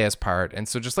Princess Leia's part. And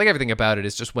so just like everything about it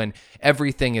is just when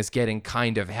everything is getting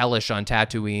kind of hellish on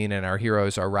Tatooine and our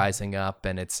heroes are rising up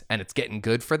and it's getting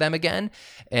good for them again,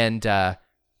 and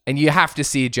you have to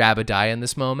see Jabba die in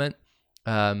this moment.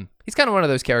 He's kind of one of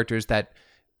those characters that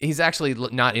he's actually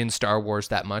not in Star Wars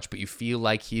that much, but you feel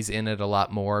like he's in it a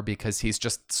lot more because he's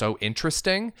just so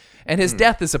interesting. And his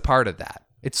death is a part of that.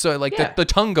 It's so like the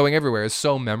tongue going everywhere is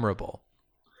so memorable.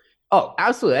 Oh,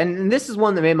 absolutely. And this is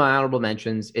one that made my honorable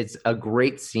mentions. It's a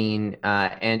great scene.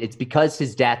 And it's because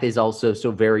his death is also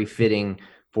so very fitting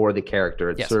for the character.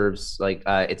 It serves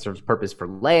purpose for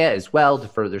Leia as well, to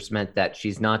further cement that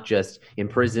she's not just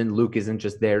imprisoned. Luke isn't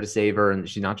just there to save her, and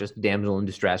she's not just a damsel in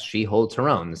distress. She holds her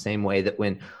own, the same way that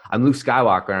when I'm Luke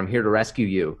Skywalker, I'm here to rescue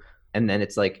you, and then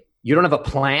it's like, you don't have a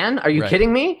plan? Are you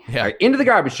kidding me? Yeah. All right, into the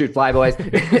garbage chute, fly boys.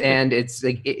 And it's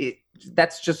like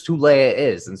that's just who Leia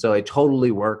is, and so it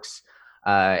totally works.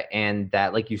 And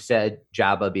that, like you said,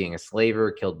 Jabba being a slaver,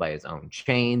 killed by his own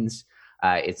chains.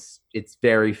 It's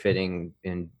very fitting,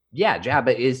 and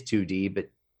Jabba is 2D, but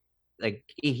like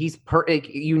he's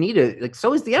you need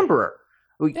so is the Emperor.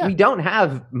 We don't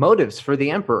have motives for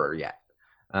the Emperor yet.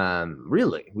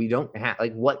 Really, we don't have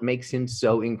what makes him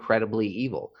so incredibly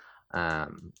evil.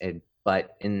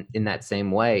 But in that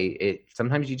same way,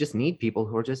 sometimes you just need people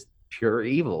who are just pure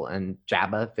evil, and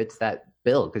Jabba fits that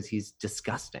bill because he's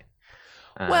disgusting.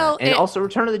 And also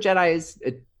Return of the Jedi is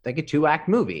like a 2-act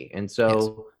movie, and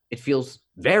so it feels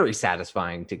very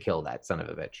satisfying to kill that son of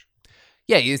a bitch.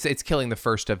 Yeah, it's killing the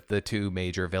first of the 2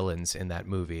 major villains in that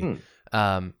movie.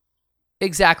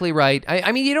 Exactly right.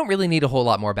 I mean, you don't really need a whole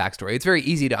lot more backstory. It's very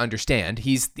easy to understand.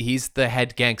 He's the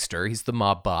head gangster. He's the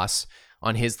mob boss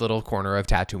on his little corner of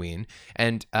Tatooine,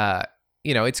 and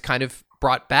it's kind of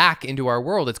brought back into our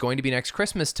world. It's going to be next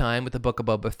Christmas time with the Book of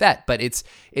Boba Fett, but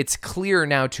it's clear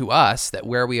now to us that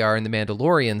where we are in the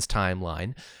Mandalorian's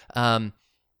timeline,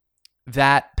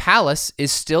 that palace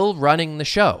is still running the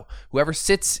show. Whoever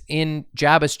sits in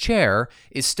Jabba's chair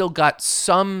is still got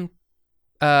some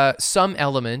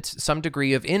element, some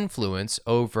degree of influence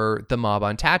over the mob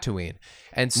on Tatooine,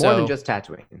 and so more than just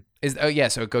Tatooine.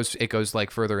 So it goes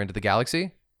like further into the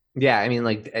galaxy. Yeah, I mean,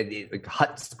 like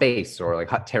Hutt space or like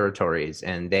Hutt territories,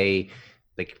 and they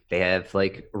have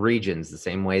like regions the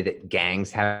same way that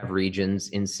gangs have regions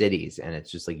in cities, and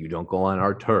it's just like, you don't go on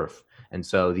our turf. And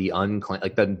so the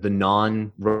the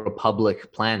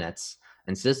non-republic planets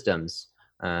and systems,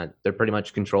 they're pretty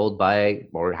much controlled by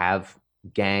or have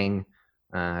gang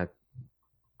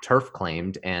turf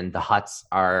claimed, and the Hutts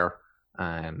are,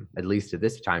 at least at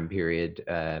this time period,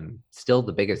 still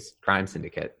the biggest crime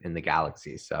syndicate in the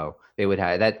galaxy. So they would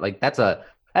have that.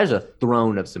 That is a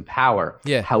throne of some power.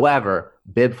 Yeah. However,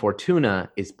 Bib Fortuna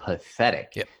is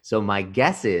pathetic. Yep. So my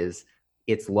guess is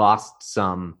it's lost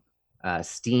some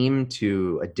steam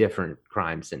to a different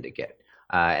crime syndicate.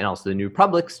 And also the New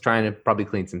Republic's trying to probably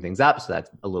clean some things up, so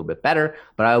that's a little bit better.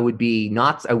 But I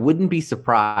wouldn't be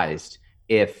surprised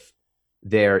if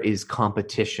there is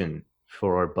competition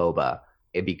for Boba,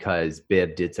 because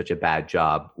Bib did such a bad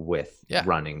job with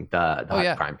running the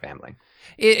Hutt crime family.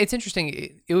 It's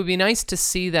interesting. It would be nice to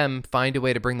see them find a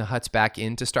way to bring the Hutts back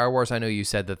into Star Wars. I know you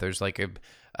said that there's like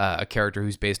a character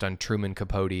who's based on Truman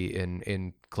Capote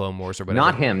in Clone Wars or whatever.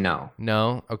 Not him, no.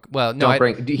 No? Okay, well, no.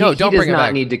 Don't bring him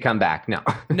back. Need to come back, no.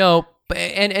 No,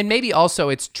 and maybe also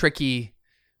it's tricky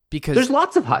Because There's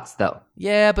lots of Hutts, though.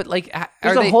 yeah, but like,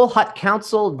 There's are a they whole Hutt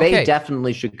council. They Okay.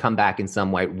 definitely should come back in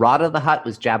some way. Rada the Hutt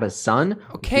was Jabba's son.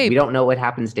 Okay, We don't know what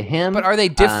happens to him. But are they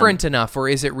different enough, or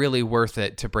is it really worth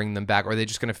it to bring them back? Or are they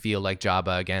just going to feel like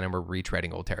Jabba again, and we're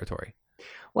retreading old territory?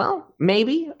 Well,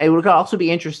 maybe. It would also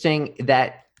be interesting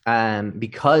that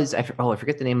because I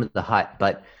forget the name of the Hutt,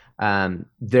 but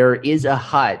there is a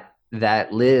Hutt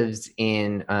that lives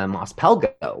in Mos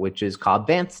Pelgo, which is Cobb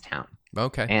Vanth's town.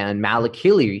 Okay. And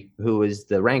Malakili, who is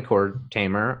the Rancor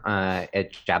tamer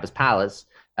at Jabba's palace,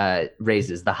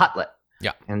 raises the Huttlet.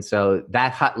 Yeah. And so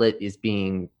that Huttlet is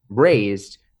being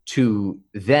raised to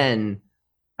then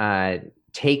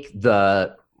take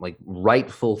the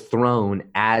rightful throne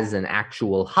as an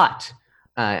actual Hutt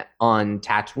on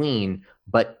Tatooine,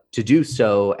 but to do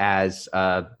so as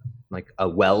a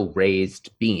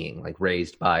well-raised being,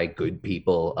 raised by good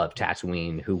people of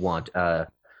Tatooine who want a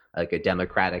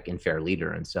democratic and fair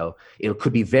leader. And so it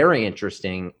could be very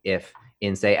interesting if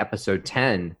in, say, episode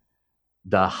 10,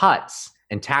 the Hutts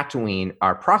and Tatooine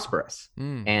are prosperous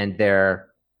and they're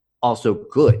also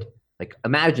good.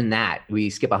 Imagine that. We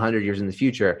skip 100 years in the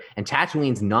future and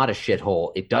Tatooine's not a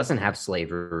shithole. It doesn't have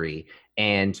slavery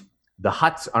and the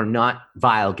Hutts are not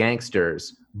vile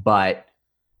gangsters, but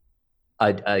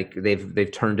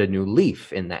they've turned a new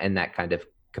leaf in that kind of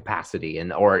capacity.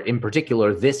 Or in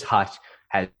particular, this Hutt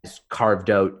has carved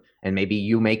out, and maybe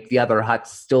you make the other Hutts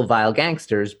still vile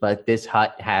gangsters, but this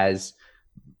Hutt has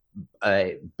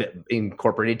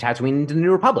incorporated Tatooine into the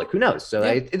New Republic. Who knows? So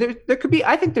there could be.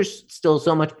 I think there's still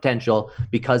so much potential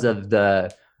because of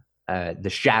the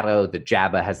shadow that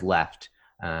Jabba has left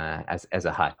as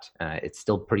a Hutt. It's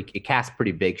still pretty. It casts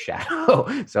pretty big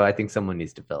shadow. So I think someone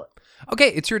needs to fill it. Okay,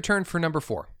 it's your turn for number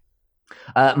 4.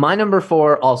 My number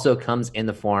 4 also comes in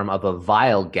the form of a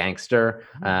vile gangster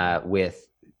with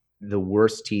the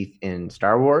worst teeth in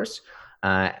Star Wars,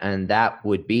 and that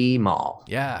would be Maul.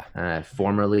 Yeah.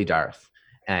 Formerly Darth.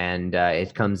 And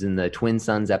it comes in the Twin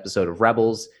Sons episode of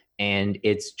Rebels, and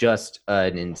it's just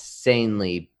an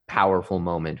insanely powerful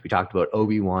moment. We talked about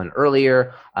Obi-Wan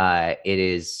earlier.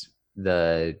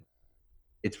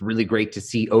 It's really great to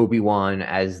see Obi-Wan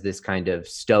as this kind of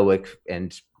stoic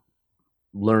and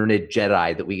learned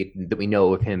Jedi that we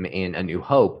know of him in A New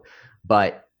Hope,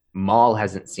 but Maul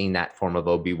hasn't seen that form of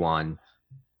Obi-Wan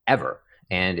ever,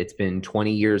 and it's been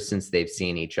 20 years since they've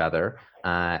seen each other.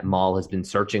 Maul has been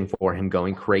searching for him,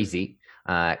 going crazy.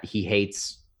 He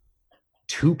hates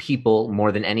 2 people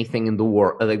more than anything in the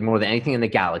world, more than anything in the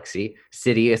galaxy,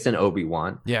 Sidious and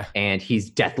Obi-Wan. Yeah. And he's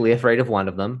deathly afraid of one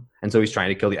of them, and so he's trying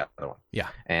to kill the other one. Yeah.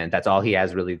 And that's all he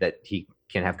has really that he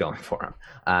can have going for him.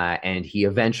 And he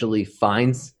eventually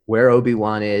finds where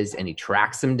Obi-Wan is, and he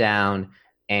tracks him down,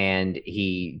 and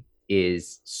he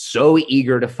is so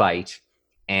eager to fight.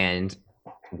 And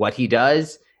what he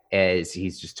does is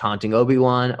he's just taunting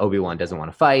Obi-Wan. Obi-Wan doesn't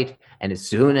want to fight. And as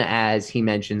soon as he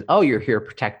mentions, oh, you're here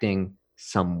protecting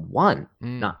someone,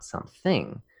 not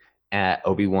something,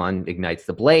 Obi-Wan ignites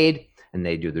the blade, and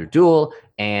they do their duel,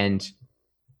 and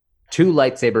 2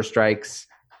 lightsaber strikes.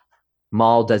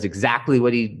 Maul does exactly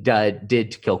what he did to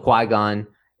kill Qui-Gon.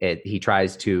 He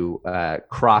tries to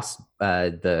cross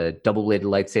the double-bladed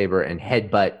lightsaber and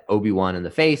headbutt Obi-Wan in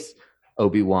the face.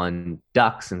 Obi-Wan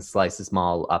ducks and slices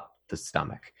Maul up the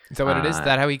stomach. Is that what it is? Is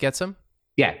that how he gets him?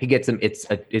 Yeah, he gets him. It's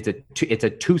a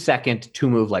 2-second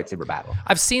 2-move lightsaber battle.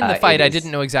 I've seen the fight. I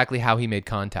didn't know exactly how he made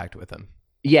contact with him.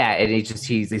 Yeah, and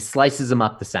he slices him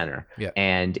up the center. Yeah,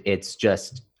 and it's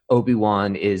just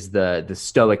Obi-Wan is the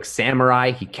stoic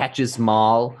samurai. He catches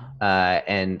Maul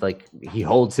and he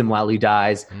holds him while he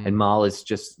dies. And Maul is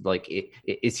just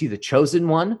is he the chosen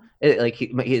one?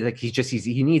 He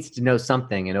needs to know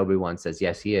something. And Obi-Wan says,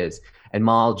 yes, he is. And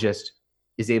Maul just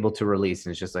is able to release,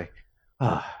 and it's just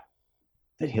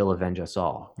that he'll avenge us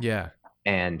all. Yeah.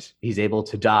 And he's able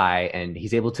to die, and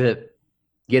he's able to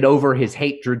get over his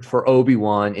hatred for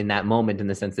Obi-Wan in that moment, in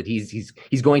the sense that he's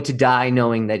going to die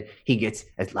knowing that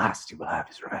at last he will have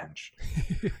his revenge.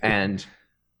 And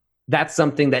that's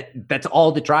something that's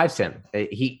all that drives him.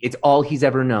 It's all he's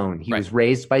ever known. He was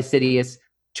raised by Sidious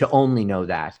to only know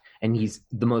that. And he's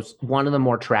one of the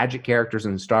more tragic characters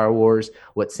in Star Wars.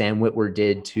 What Sam Witwer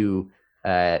did to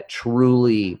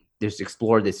truly just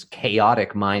explore this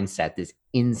chaotic mindset, this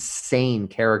insane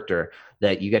character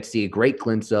that you get to see a great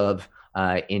glimpse of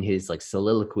in his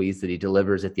soliloquies that he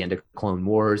delivers at the end of Clone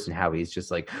Wars, and how he's just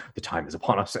the time is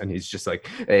upon us, and he's just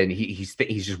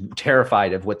he's just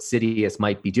terrified of what Sidious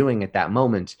might be doing at that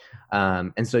moment.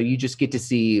 And so you just get to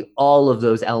see all of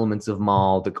those elements of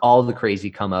Maul, all the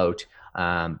crazy come out,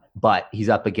 but he's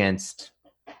up against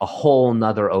a whole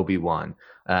nother Obi-Wan,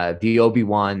 the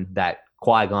Obi-Wan that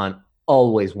Qui-Gon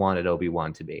always wanted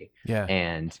Obi-Wan to be. Yeah.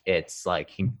 And it's like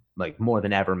he like more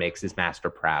than ever makes his master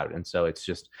proud. And so it's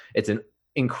an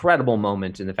incredible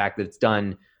moment. And the fact that it's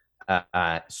done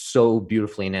so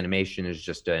beautifully in animation is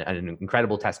just an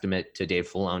incredible testament to Dave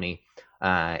Filoni.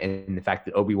 And the fact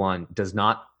that Obi-Wan does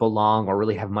not belong or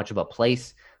really have much of a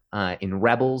place in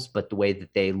Rebels, but the way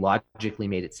that they logically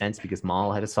made it sense because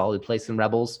Maul had a solid place in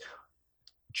Rebels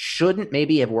shouldn't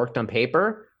maybe have worked on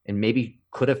paper and maybe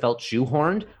could have felt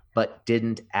shoehorned, but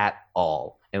didn't at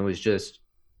all, and was just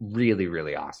really,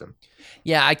 really awesome.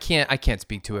 Yeah, I can't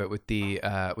speak to it with the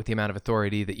amount of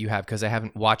authority that you have because I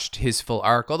haven't watched his full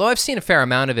arc. Although I've seen a fair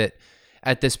amount of it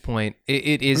at this point.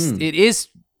 It is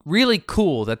really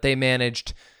cool that they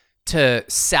managed to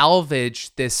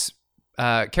salvage this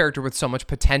character with so much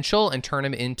potential and turn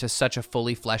him into such a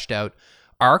fully fleshed out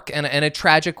arc and a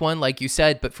tragic one, like you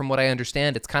said. But from what I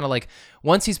understand, it's kind of like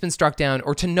once he's been struck down,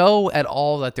 or to know at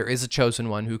all that there is a chosen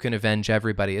one who can avenge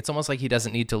everybody, it's almost like he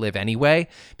doesn't need to live anyway,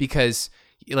 because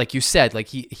like you said, like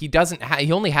he doesn't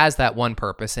he only has that one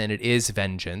purpose, and it is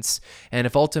vengeance. And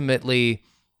if ultimately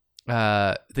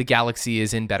the galaxy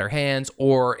is in better hands,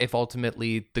 or if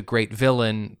ultimately the great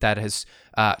villain that has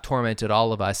tormented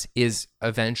all of us is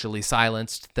eventually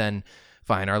silenced, then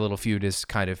fine, our little feud is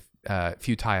kind of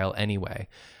futile anyway.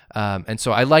 And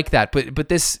so I like that. But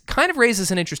this kind of raises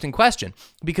an interesting question,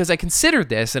 because I considered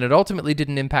this and it ultimately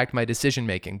didn't impact my decision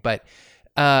making. But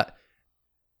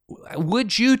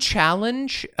would you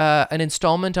challenge an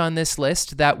installment on this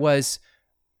list that was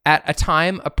at a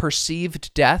time a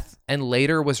perceived death and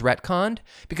later was retconned?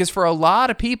 Because for a lot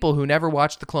of people who never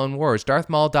watched the Clone Wars, Darth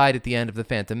Maul died at the end of The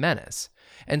Phantom Menace.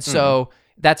 And so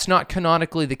that's not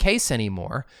canonically the case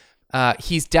anymore.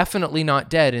 He's definitely not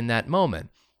dead in that moment.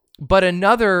 But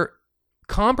another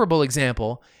comparable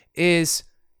example is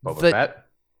Boba Fett?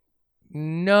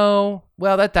 No.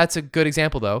 Well, that's a good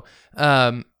example, though.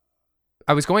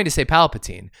 I was going to say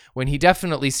Palpatine, when he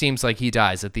definitely seems like he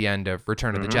dies at the end of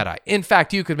Return of the Jedi. In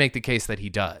fact, you could make the case that he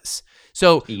does.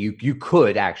 So you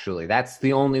could actually. That's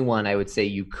the only one I would say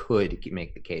you could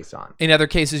make the case on. In other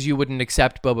cases, you wouldn't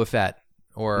accept Boba Fett.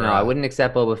 Or, no, I wouldn't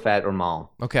accept Boba Fett or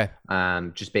Maul. Okay.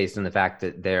 Just based on the fact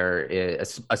that there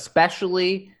is,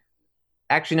 especially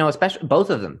both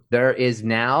of them. There is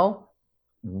now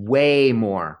way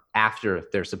more after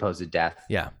their supposed death.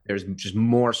 Yeah. There's just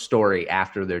more story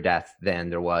after their death than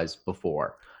there was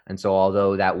before. And so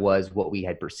although that was what we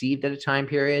had perceived at a time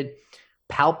period,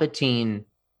 Palpatine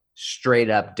straight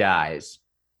up dies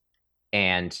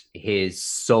and his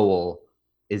soul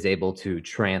is able to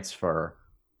transfer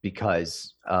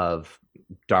because of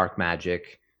dark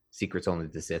magic, secrets only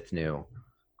the Sith knew.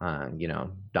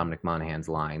 Dominic Monaghan's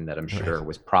line that I'm sure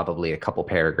was probably a couple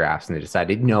paragraphs, and they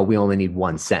decided, no, we only need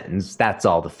one sentence. That's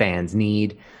all the fans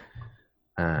need.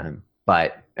 I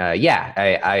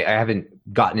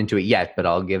haven't gotten into it yet, but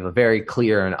I'll give a very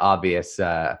clear and obvious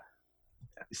kind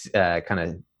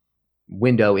of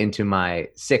window into my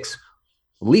 6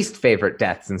 least favorite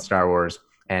deaths in Star Wars,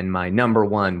 and my number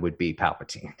 1 would be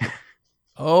Palpatine.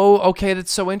 Oh, okay.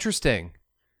 That's so interesting.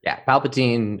 Yeah,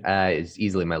 Palpatine is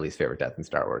easily my least favorite death in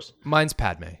Star Wars. Mine's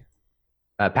Padme.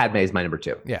 Padme is my number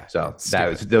 2. Yeah. So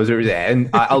those are, and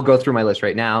I'll go through my list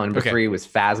right now. Number 3 was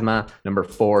Phasma. Number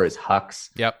 4 is Hux.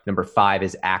 Yep. Number 5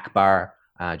 is Akbar,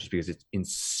 just because it's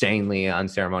insanely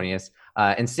unceremonious.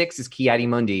 And 6 is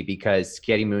Ki-Adi-Mundi, because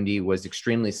Ki-Adi-Mundi was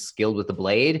extremely skilled with the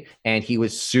blade, and he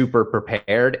was super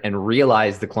prepared and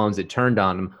realized the clones had turned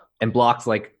on him and blocks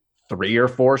like 3 or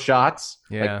 4 shots.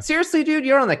 Yeah. Like, seriously, dude,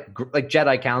 you're on like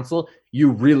Jedi Council.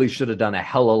 You really should have done a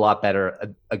hell of a lot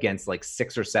better against like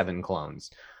 6 or 7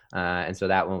 clones. And so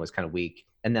that one was kind of weak.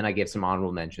 And then I gave some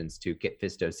honorable mentions to Kit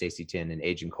Fisto, Stacey Tin, and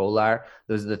Agent Kolar.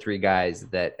 Those are the 3 guys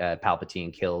that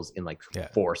Palpatine kills in like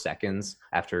 4 seconds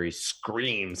after he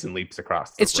screams and leaps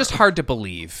across the room. Just hard to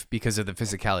believe because of the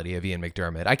physicality of Ian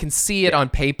McDiarmid. I can see it on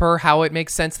paper how it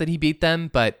makes sense that he beat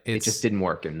them, but it just didn't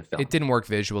work in the film. It didn't work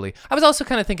visually. I was also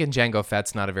kind of thinking Jango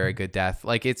Fett's not a very good death.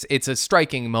 Like it's a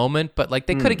striking moment, but like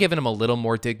they could have given him a little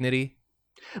more dignity.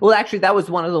 Well, actually, that was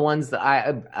one of the ones that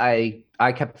I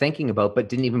kept thinking about, but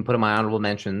didn't even put in my honorable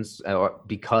mentions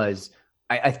because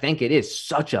I think it is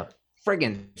such a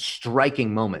friggin'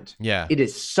 striking moment. Yeah. It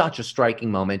is such a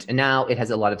striking moment. And now it has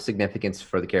a lot of significance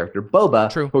for the character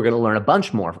Boba, True. who we're going to learn a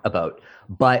bunch more about.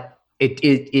 But it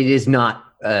is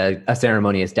not a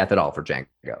ceremonious death at all for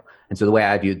Jango. And so the way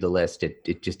I viewed the list,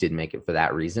 it just didn't make it for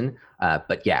that reason.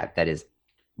 But yeah, that is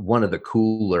one of the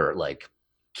cooler like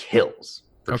kills.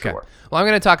 For sure. Well, I'm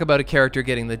going to talk about a character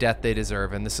getting the death they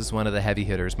deserve, and this is one of the heavy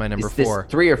hitters. My number 4.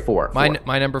 3 or 4?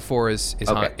 My number 4 is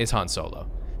Han Solo.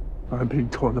 I'm being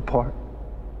torn apart.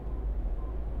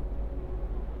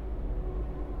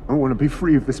 I want to be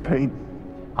free of this pain.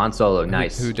 Han Solo,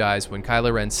 nice. Who dies when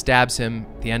Kylo Ren stabs him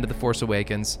at the end of The Force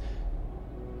Awakens.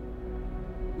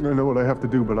 I know what I have to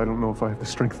do, but I don't know if I have the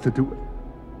strength to do it.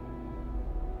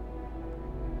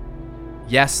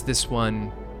 Yes, this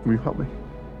one Will you help me?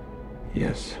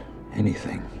 Yes,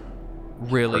 anything.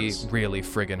 really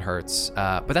friggin' hurts.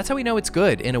 But that's how we know it's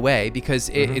good in a way, because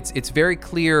it's very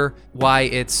clear why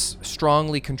it's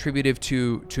strongly contributive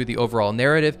to the overall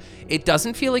narrative. It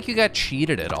doesn't feel like you got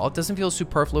cheated at all. It doesn't feel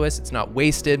superfluous. It's not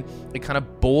wasted. It kind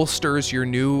of bolsters your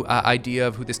new idea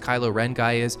of who this Kylo Ren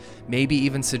guy is. Maybe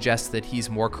even suggests that he's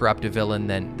more corrupt a villain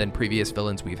than previous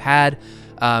villains we've had.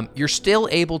 You're still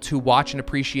able to watch and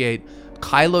appreciate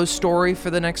Kylo's story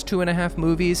for the next 2.5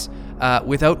 movies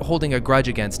without holding a grudge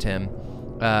against him.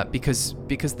 Because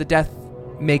the death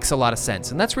makes a lot of sense.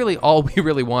 And that's really all we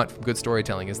really want from good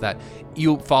storytelling, is that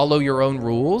you follow your own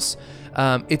rules.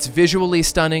 It's visually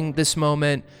stunning, this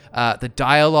moment. The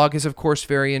dialogue is, of course,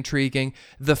 very intriguing.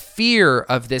 The fear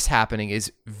of this happening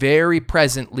is very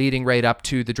present, leading right up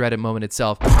to the dreaded moment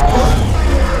itself.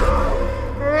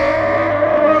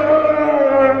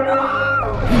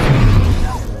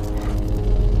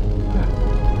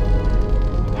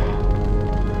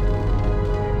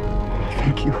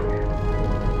 Thank you.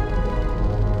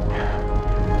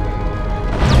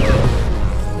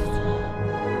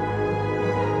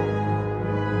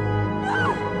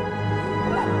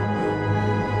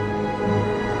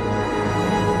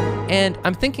 And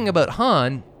I'm thinking about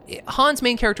Han. Han's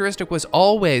main characteristic was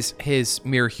always his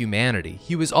mere humanity.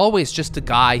 He was always just a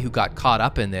guy who got caught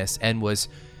up in this and was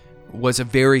a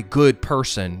very good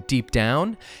person deep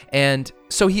down. And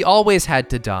so he always had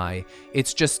to die.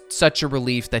 It's just such a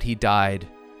relief that he died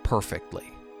perfectly.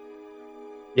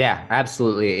 Yeah,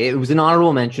 absolutely. It was an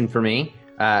honorable mention for me.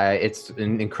 It's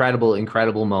an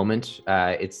incredible moment.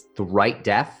 It's the right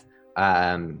death.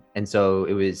 And so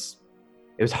it was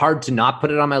hard to not put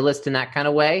it on my list in that kind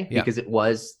of way, because it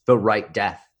was the right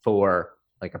death for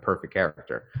like a perfect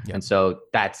character. Yeah. And so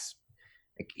that's,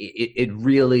 it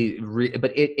really,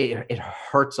 but it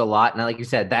hurts a lot. And like you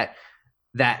said,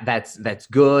 that's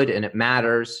good and it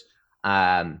matters.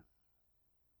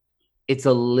 It's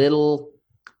a little,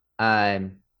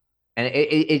 and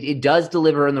it does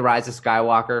deliver in The Rise of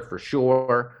Skywalker for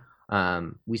sure.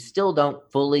 We still don't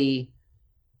fully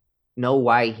know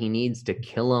why he needs to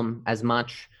kill him as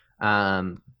much.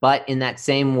 But in that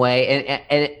same way,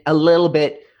 and a little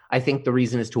bit, I think the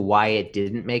reason as to why it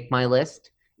didn't make my list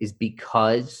is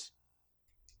because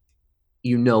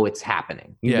you know it's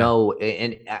happening. You know,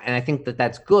 and I think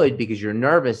that's good because you're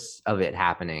nervous of it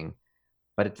happening,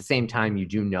 but at the same time you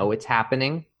do know it's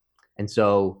happening. And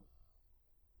so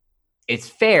it's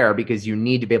fair because you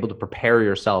need to be able to prepare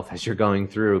yourself as you're going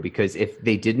through, because if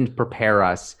they didn't prepare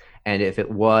us, and if it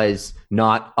was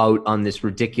not out on this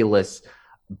ridiculous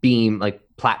beam, like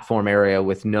platform area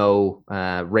with no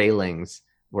railings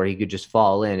where he could just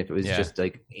fall in, if it was just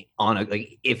like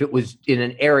if it was in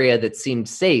an area that seemed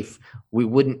safe, we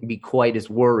wouldn't be quite as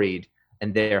worried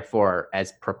and therefore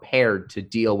as prepared to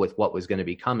deal with what was going to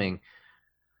be coming.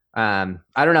 I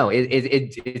don't know.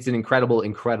 It's an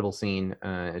incredible scene.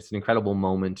 It's an incredible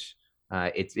moment.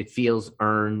 It feels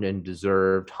earned and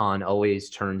deserved. Han always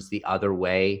turns the other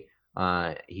way.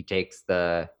 He takes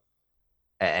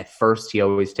at first he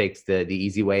always takes the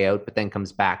easy way out, but then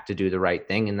comes back to do the right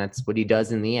thing. And that's what he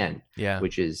does in the end,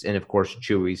 which is, and of course,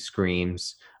 Chewie's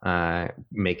screams,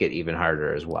 make it even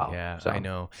harder as well. Yeah, so. I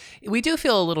know. We do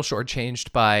feel a little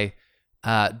shortchanged by,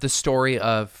 the story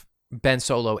of Ben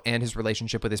Solo and his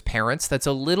relationship with his parents. That's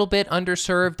a little bit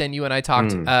underserved. And you and I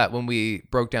talked when we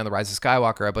broke down The Rise of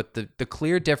Skywalker about the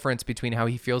clear difference between how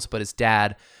he feels about his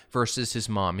dad versus his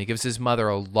mom. He gives his mother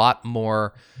a lot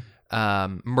more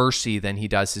mercy than he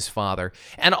does his father.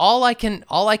 And all I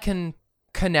can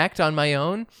connect on my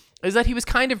own is that he was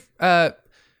kind of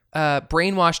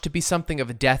brainwashed to be something of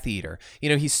a Death Eater. You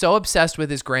know, he's so obsessed with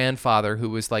his grandfather, who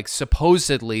was like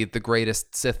supposedly the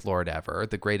greatest Sith Lord ever,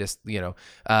 the greatest,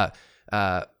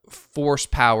 force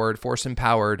empowered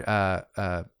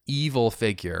evil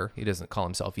figure. He doesn't call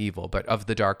himself evil, but of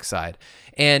the dark side.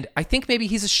 And I think maybe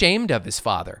he's ashamed of his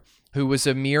father, who was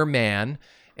a mere man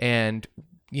and,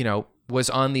 was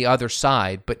on the other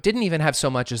side, but didn't even have so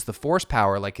much as the force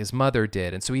power like his mother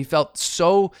did. And so he felt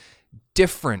so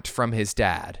different from his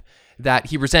dad that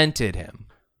he resented him.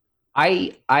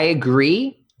 I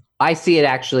agree. I see it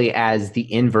actually as the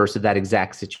inverse of that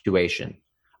exact situation.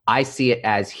 I see it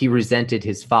as he resented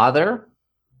his father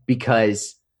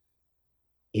because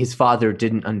his father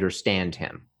didn't understand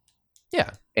him.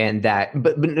 Yeah. And that,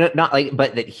 but not like,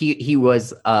 but that he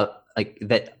was like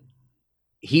that.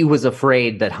 He was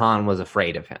afraid that Han was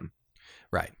afraid of him.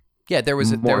 Right. Yeah, there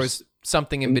was more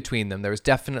something in between them. There was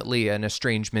definitely an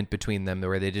estrangement between them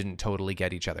where they didn't totally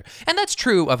get each other. And that's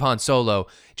true of Han Solo,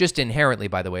 just inherently,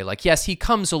 by the way. Like, yes, he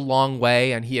comes a long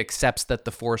way and he accepts that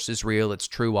the Force is real. It's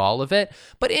true, all of it.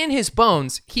 But in his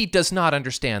bones, he does not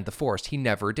understand the Force. He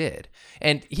never did.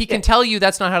 And he can tell you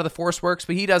that's not how the Force works,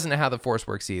 but he doesn't know how the Force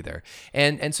works either.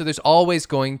 And so there's always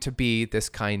going to be this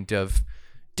kind of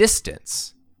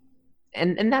distance.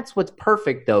 And that's what's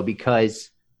perfect, though, because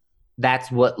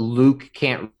that's what Luke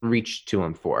can't reach to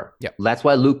him for. Yep. That's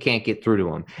why Luke can't get through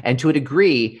to him. And to a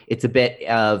degree, it's a bit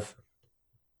of,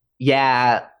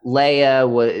 yeah,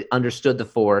 Leia understood the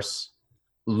Force.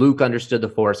 Luke understood the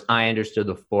Force. I understood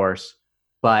the Force.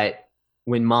 But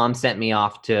when Mom sent me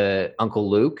off to Uncle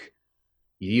Luke,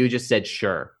 you just said,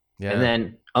 sure. Yeah. And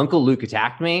then Uncle Luke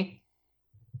attacked me.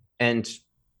 And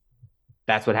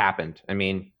that's what happened. I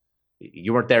mean,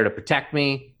 you weren't there to protect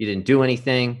me. You didn't do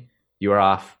anything. You were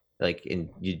off. Like,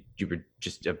 you were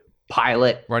just a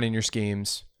pilot running your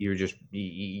schemes. You were just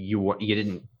you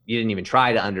didn't even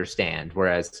try to understand.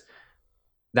 Whereas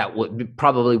that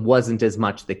probably wasn't as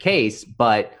much the case.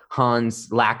 But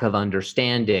Han's lack of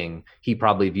understanding, he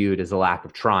probably viewed as a lack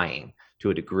of trying to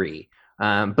a degree.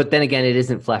 But then again, it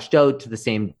isn't fleshed out to the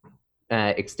same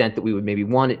extent that we would maybe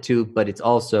want it to. But it's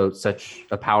also such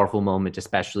a powerful moment,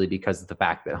 especially because of the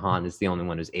fact that Han is the only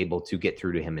one who's able to get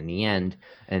through to him in the end,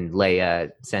 and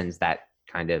Leia sends that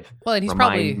kind of and he's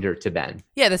reminder to Ben.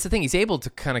 Yeah, that's the thing. He's able to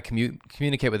kind of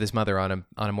communicate with his mother on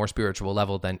a more spiritual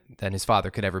level than his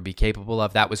father could ever be capable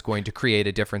of. That was going to create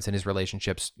a difference in his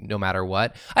relationships no matter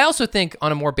what. I also think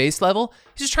on a more base level,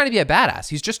 he's just trying to be a badass.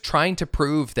 He's just trying to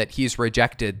prove that he's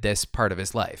rejected this part of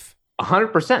his life.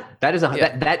 100%. That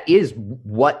is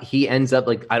what he ends up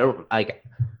like. I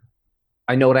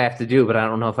know what I have to do, but I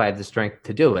don't know if I have the strength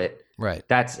to do it. Right.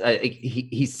 That's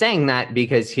he's saying that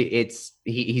because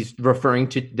he's referring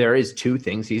to, there is two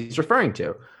things he's referring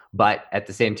to, but at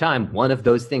the same time, one of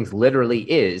those things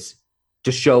literally is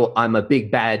to show I'm a big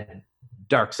bad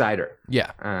dark sider. Yeah.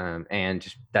 And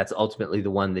that's ultimately the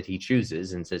one that he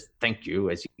chooses and says thank you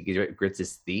as he grits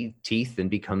his teeth and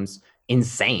becomes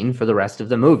insane for the rest of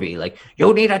the movie. Like,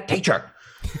 you need a teacher,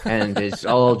 and it's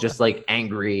all just like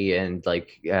angry and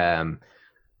like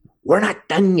we're not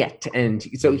done yet. And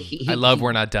so I love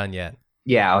we're not done yet.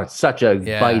 Yeah, it's such a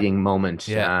biting moment.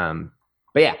 Yeah.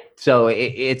 But yeah, so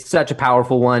it's such a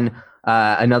powerful one.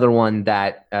 Another one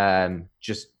that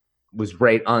just was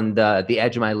right on the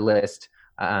edge of my list,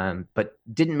 but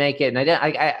didn't make it. And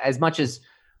I as much as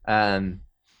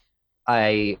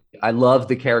I love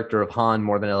the character of Han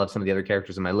more than I love some of the other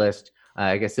characters in my list.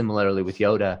 I guess similarly with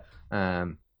Yoda. I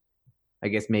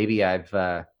guess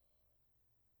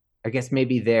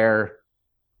maybe their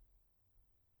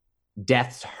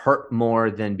deaths hurt more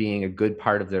than being a good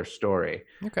part of their story.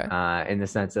 Okay. In the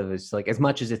sense of, it's like, as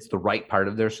much as it's the right part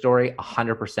of their story,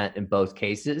 100% in both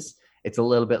cases, it's a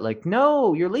little bit like,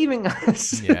 no, you're leaving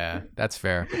us. Yeah, that's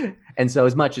fair. And so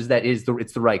as much as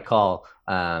it's the right call,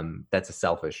 that's a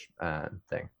selfish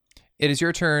thing. It is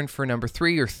your turn for number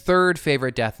 3, your third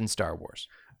favorite death in Star Wars.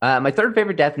 My third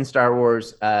favorite death in Star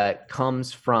Wars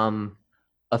comes from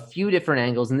a few different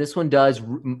angles, and this one does,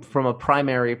 from a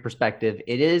primary perspective,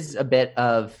 it is a bit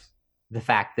of the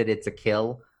fact that it's a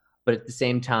kill, but at the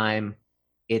same time,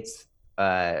 it's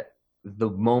the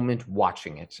moment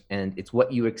watching it, and it's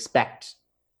what you expect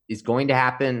is going to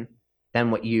happen,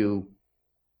 then what you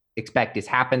expect is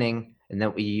happening, and then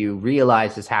what you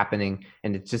realize is happening,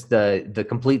 and it's just the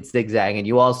complete zigzag. And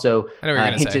you also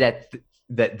hinted at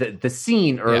the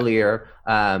scene earlier,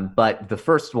 but the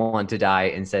first one to die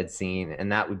in said scene,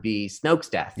 and that would be Snoke's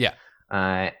death. Yeah.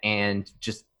 And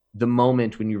just the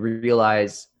moment when you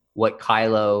realize what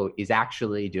Kylo is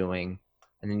actually doing,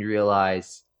 and then you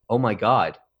realize, oh my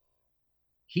God,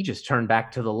 he just turned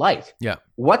back to the light. Yeah.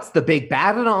 What's the big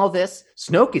bad in all this?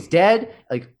 Snoke is dead.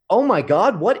 Like, oh my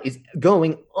God, what is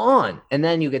going on? And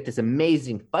then you get this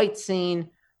amazing fight scene,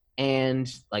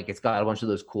 and like, it's got a bunch of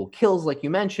those cool kills, like you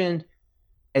mentioned.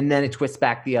 And then it twists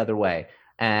back the other way.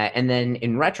 And then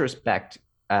in retrospect,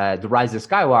 The Rise of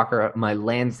Skywalker, my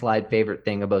landslide favorite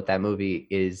thing about that movie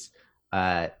is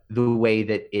the way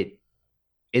that it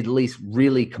at least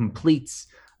really completes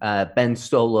Ben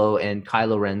Solo and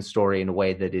Kylo Ren's story in a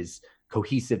way that is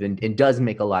cohesive and does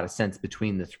make a lot of sense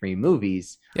between the three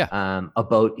movies. Yeah.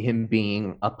 About him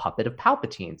being a puppet of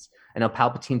Palpatine's. And how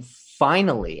Palpatine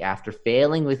finally, after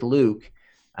failing with Luke,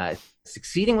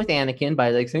 succeeding with Anakin by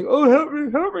like saying, "Oh, help me,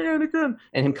 Anakin,"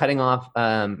 and him cutting off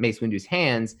Mace Windu's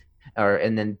hands,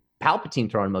 and then Palpatine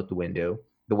throwing him out the window.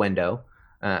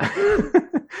 I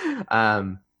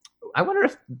wonder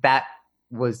if that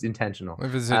was intentional.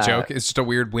 If it's a joke, it's just a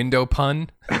weird window pun.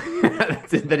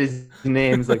 That's it, that his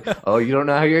name's like, oh, you don't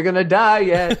know how you're gonna die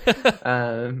yet.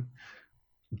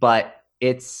 But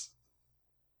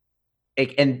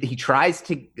and he tries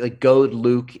to like goad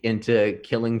Luke into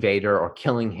killing Vader or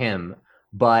killing him,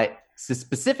 but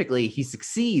specifically he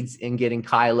succeeds in getting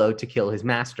Kylo to kill his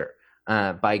master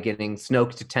by getting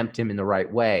Snoke to tempt him in the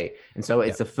right way. And so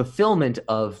it's a fulfillment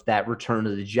of that Return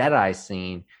of the Jedi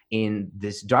scene in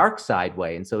this dark side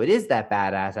way. And so it is that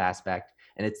badass aspect,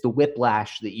 and it's the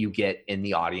whiplash that you get in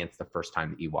the audience the first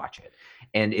time that you watch it.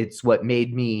 And it's what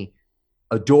made me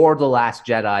adore The Last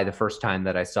Jedi the first time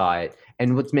that I saw it,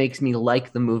 and what makes me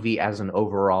like the movie as an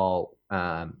overall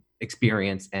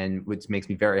experience, and which makes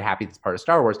me very happy that's part of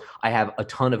Star Wars. I have a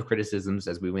ton of criticisms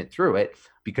as we went through it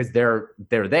because they're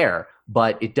there,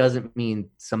 but it doesn't mean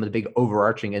some of the big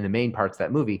overarching and the main parts of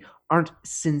that movie aren't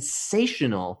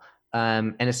sensational,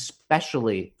 and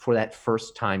especially for that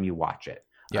first time you watch it.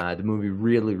 The movie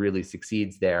really, really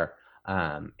succeeds there.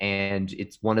 And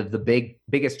it's one of the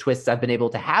biggest twists I've been able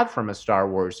to have from a Star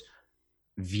Wars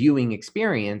viewing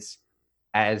experience,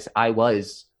 as I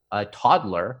was a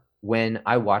toddler when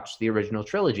I watched the original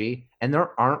trilogy, and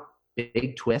there aren't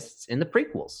big twists in the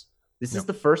prequels. This is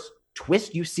the first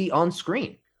twist you see on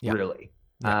screen, really,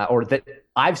 or that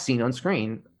I've seen on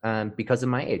screen because of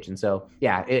my age. And so,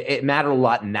 it mattered a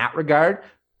lot in that regard.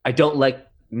 I don't like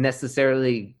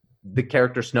necessarily the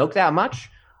character Snoke that much.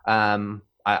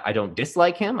 I don't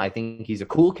dislike him. I think he's a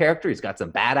cool character. He's got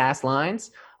some badass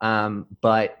lines.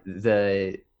 But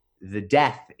the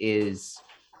death is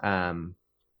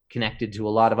connected to a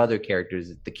lot of other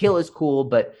characters. The kill is cool,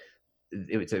 but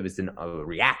it was a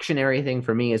reactionary thing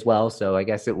for me as well. So I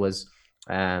guess it was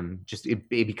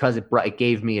because it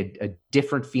gave me a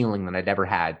different feeling than I'd ever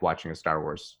had watching a Star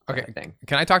Wars thing.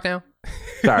 Can I talk now?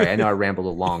 Sorry, I know I rambled a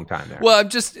long time there. Well,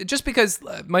 just because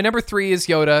my number 3 is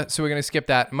Yoda, so we're going to skip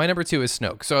that. My number 2 is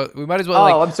Snoke. So we might as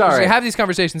well I'm sorry. have these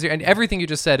conversations here, and everything you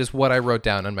just said is what I wrote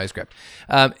down on my script.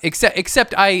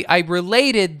 Except I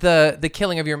related the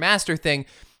killing of your master thing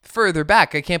further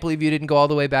back. I can't believe you didn't go all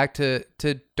the way back to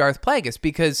Darth Plagueis,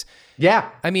 because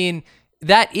I mean,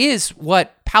 that is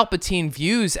what Palpatine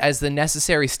views as the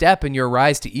necessary step in your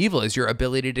rise to evil, is your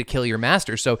ability to kill your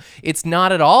master. So it's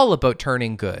not at all about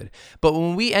turning good. But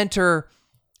when we enter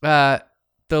The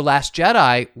Last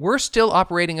Jedi, we're still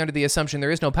operating under the assumption there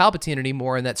is no Palpatine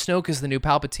anymore, and that Snoke is the new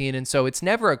Palpatine. And so it's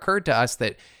never occurred to us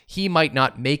that he might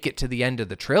not make it to the end of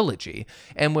the trilogy.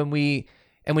 And when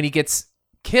he gets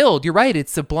killed, you're right,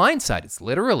 it's the blind side. It's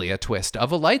literally a twist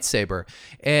of a lightsaber.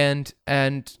 And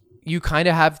you kind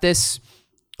of have this,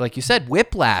 like you said,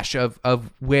 whiplash of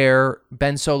where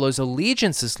Ben Solo's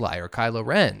allegiances lie, or Kylo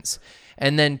Ren's.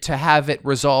 And then to have it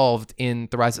resolved in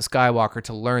The Rise of Skywalker,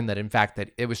 to learn that in fact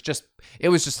that it was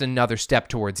just another step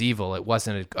towards evil. It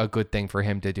wasn't a good thing for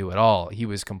him to do at all. He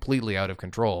was completely out of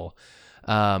control.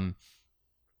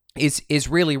 Is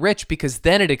really rich, because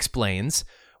then it explains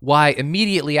why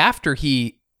immediately after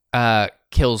he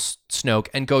kills Snoke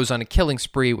and goes on a killing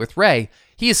spree with Rey,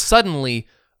 he is suddenly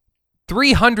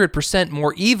 300%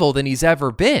 more evil than he's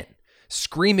ever been,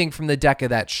 screaming from the deck of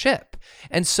that ship.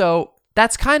 And so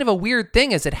that's kind of a weird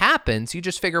thing as it happens. You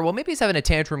just figure, well, maybe he's having a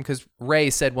tantrum because Rey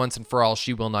said once and for all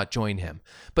she will not join him.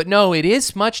 But no, it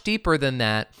is much deeper than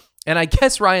that. And I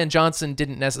guess Rian Johnson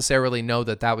didn't necessarily know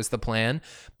that was the plan,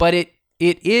 but it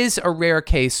is a rare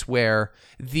case where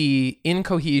the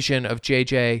incohesion of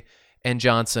JJ and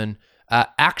Johnson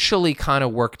actually kind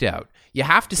of worked out. You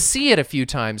have to see it a few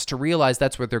times to realize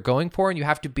that's what they're going for, and you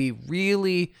have to be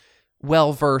really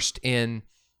well versed in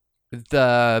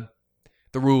the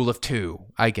rule of two,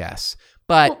 I guess.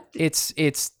 But it's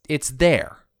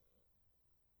there.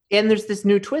 And there's this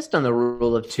new twist on the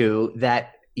rule of two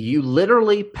that you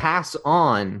literally pass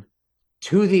on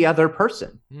to the other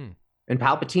person. And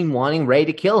Palpatine wanting Rey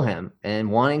to kill him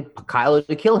and wanting Kylo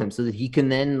to kill him so that he can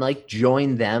then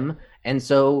join them. And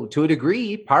so to a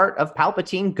degree, part of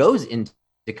Palpatine goes into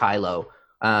Kylo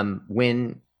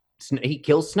when he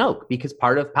kills Snoke, because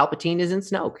part of Palpatine is in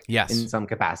Snoke in some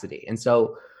capacity. And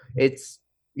so it's,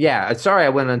 sorry I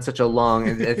went on such a long,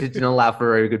 it didn't allow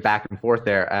for a good back and forth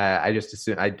there. I just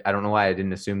assumed, I don't know why I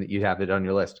didn't assume that you'd have it on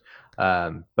your list.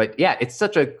 But yeah, it's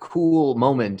such a cool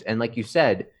moment. And like you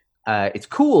said, it's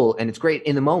cool and it's great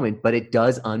in the moment, but it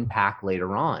does unpack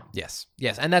later on. Yes.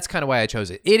 And that's kind of why I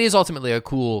chose it. It is ultimately a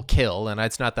cool kill, and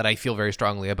it's not that I feel very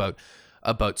strongly about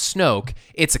Snoke.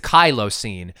 It's a Kylo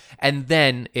scene, and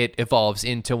then it evolves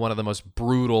into one of the most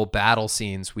brutal battle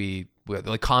scenes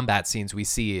combat scenes we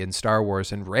see in Star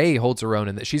Wars, and Rey holds her own,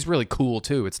 and she's really cool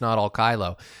too. It's not all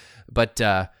Kylo. But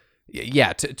to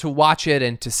watch it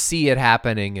and to see it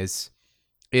happening is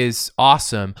is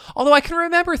awesome. Although I can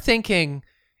remember thinking,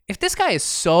 if this guy is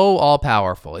so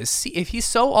all-powerful, if he's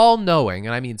so all-knowing,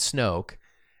 and I mean Snoke,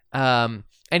 and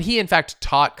he in fact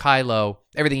taught Kylo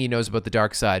everything he knows about the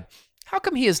dark side, how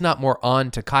come he is not more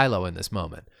on to Kylo in this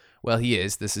moment? Well, he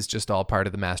is. This is just all part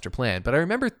of the master plan. But I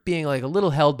remember being like a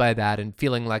little held by that and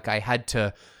feeling like I had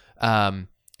to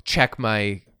check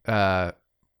my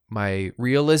my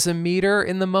realism meter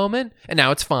in the moment. And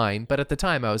now it's fine. But at the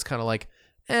time, I was kind of like,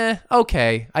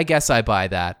 okay, I guess I buy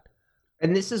that.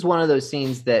 And this is one of those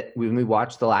scenes that when we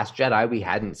watched The Last Jedi, we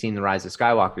hadn't seen The Rise of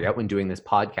Skywalker yet when doing this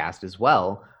podcast as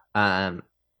well.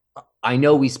 I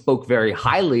know we spoke very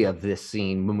highly of this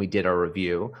scene when we did our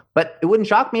review, but it wouldn't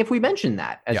shock me if we mentioned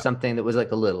that as something that was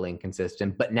like a little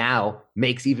inconsistent, but now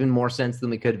makes even more sense than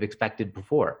we could have expected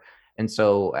before. And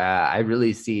so I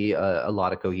really see a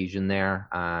lot of cohesion there.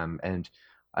 And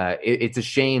it's a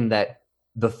shame that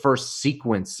the first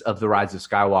sequence of The Rise of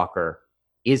Skywalker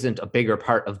isn't a bigger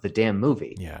part of the damn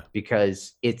movie. Yeah.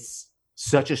 Because it's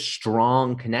such a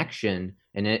strong connection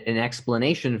and an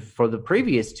explanation for the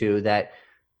previous two that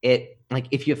it, like,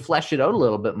 if you flesh it out a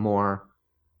little bit more,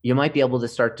 you might be able to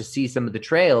start to see some of the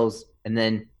trails and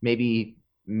then maybe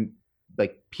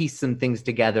like piece some things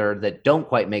together that don't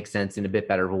quite make sense in a bit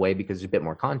better of a way because there's a bit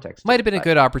more context. Might have been a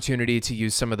good opportunity to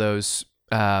use some of those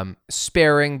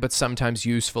sparing but sometimes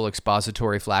useful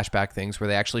expository flashback things where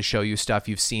they actually show you stuff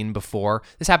you've seen before.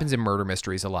 This happens in murder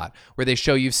mysteries a lot, where they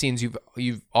show you scenes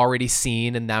you've already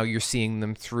seen and now you're seeing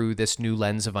them through this new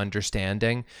lens of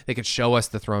understanding. They could show us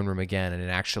the throne room again and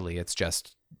actually it's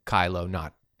just Kylo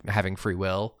not having free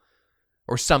will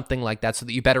or something like that, so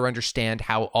that you better understand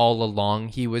how all along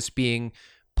he was being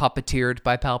puppeteered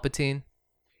by Palpatine.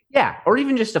 Yeah, or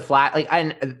even just a flat, like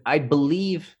I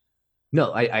believe.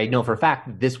 No, I know for a fact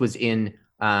that this was in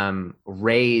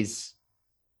Rey's.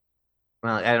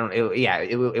 Well, I don't.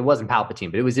 It wasn't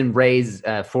Palpatine, but it was in Rey's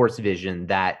Force vision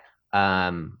that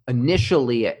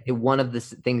initially one of the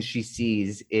things she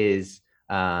sees is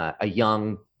a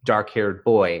young dark-haired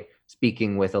boy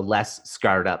speaking with a less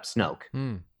scarred-up Snoke,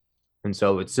 and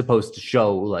so it's supposed to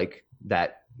show like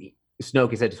that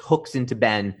Snoke is hooks into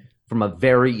Ben from a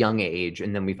very young age,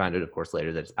 and then we find out, of course,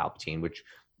 later that it's Palpatine, which.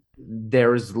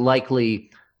 There's not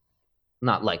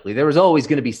likely. There was always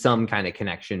going to be some kind of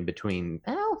connection between.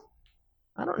 Well,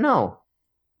 I don't know.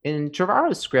 In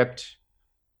Trevorrow's script,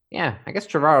 yeah, I guess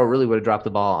Trevorrow really would have dropped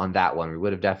the ball on that one. We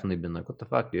would have definitely been like, "What the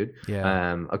fuck, dude?"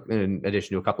 Yeah. In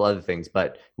addition to a couple other things,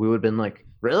 but we would have been like,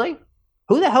 "Really?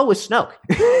 Who the hell was Snoke?"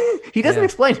 He doesn't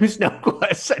explain who Snoke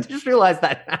was. I just realized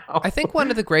that now. I think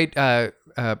one of the great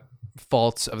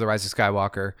faults of The Rise of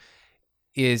Skywalker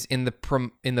is in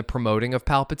the promoting of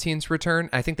Palpatine's return.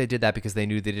 I think they did that because they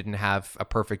knew they didn't have a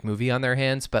perfect movie on their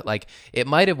hands, but like it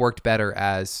might have worked better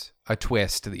as a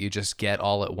twist that you just get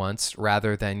all at once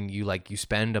rather than you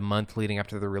spend a month leading up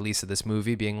to the release of this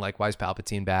movie being like, why is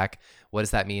Palpatine back? What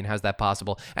does that mean? How's that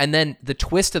possible? And then the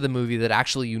twist of the movie that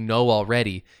actually you know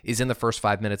already is in the first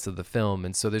 5 minutes of the film.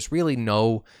 And so there's really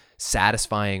no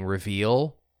satisfying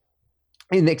reveal.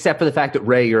 And except for the fact that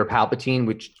Rey, you're a Palpatine,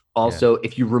 which also,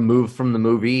 if you remove from the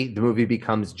movie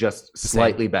becomes just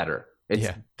slightly better. It's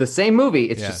the same movie.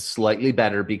 It's just slightly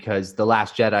better because The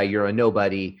Last Jedi, you're a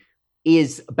nobody,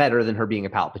 is better than her being a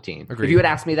Palpatine. Agreed. If you had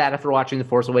asked me that after watching The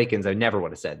Force Awakens, I never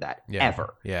would have said that,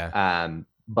 ever. Yeah.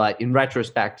 But in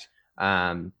retrospect,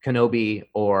 Kenobi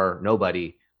or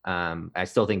nobody, I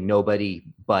still think nobody,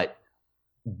 but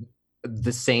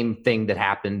the same thing that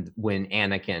happened when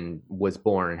Anakin was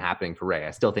born and happening for Rey.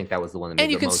 I still think that was the one that made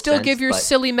the most sense. And you can still give your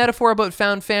silly metaphor about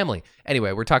found family.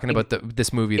 Anyway, we're talking about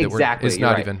this movie that is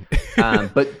not even.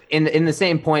 But in the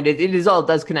same point, it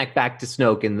does connect back to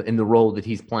Snoke in the role that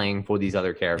he's playing for these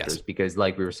other characters. Because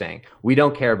like we were saying, we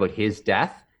don't care about his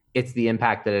death. It's the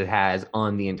impact that it has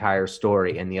on the entire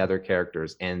story and the other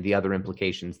characters and the other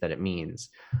implications that it means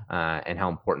and how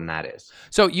important that is.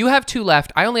 So you have 2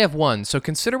 left. I only have 1. So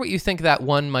consider what you think that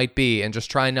one might be and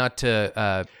just try not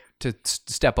to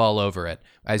step all over it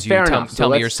as you tell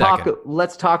me your second.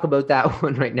 Let's talk about that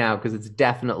one right now because it's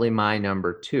definitely my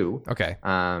number 2. Okay.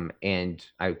 And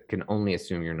I can only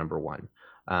assume you're number 1.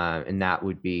 And that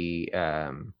would be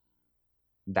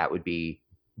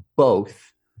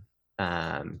both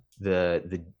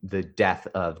the death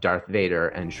of Darth Vader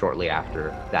and shortly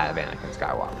after that of Anakin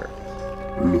Skywalker.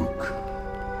 Luke,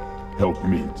 help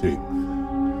me take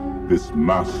this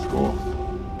mask off.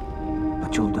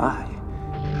 But you'll die.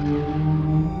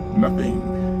 Nothing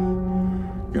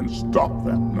can stop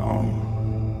that now.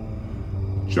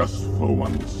 Just for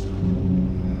once,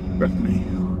 let me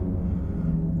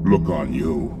look on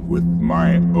you with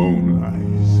my own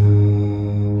eyes.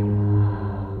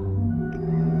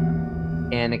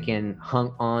 Anakin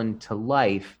hung on to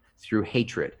life through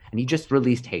hatred, and he just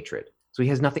released hatred. So he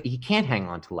has nothing, he can't hang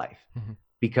on to life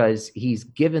because he's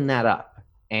given that up,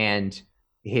 and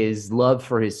his love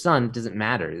for his son doesn't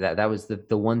matter. That was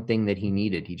the one thing that he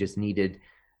needed. He just needed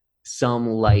some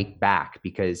light back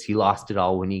because he lost it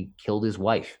all when he killed his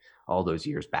wife all those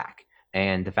years back.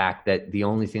 And the fact that the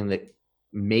only thing that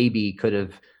maybe could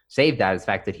have saved that is the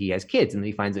fact that he has kids, and then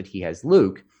he finds that he has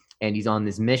Luke, and he's on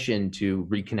this mission to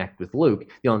reconnect with Luke.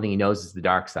 The only thing he knows is the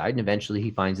dark side, and eventually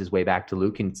he finds his way back to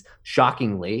Luke, and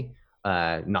shockingly,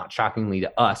 not shockingly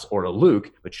to us or to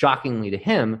Luke, but shockingly to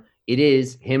him, it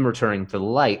is him returning to the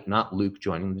light, not Luke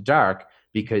joining the dark,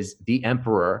 because the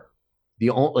Emperor,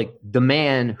 the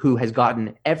man who has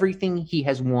gotten everything he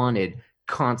has wanted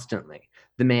constantly,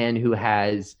 the man who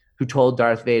told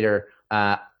Darth Vader,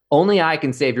 only I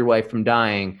can save your wife from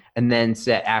dying, and then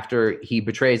said after he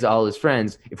betrays all his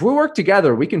friends, if we work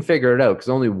together, we can figure it out, because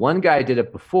only one guy did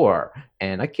it before,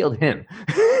 and I killed him.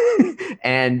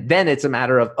 And then it's a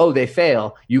matter of, oh, they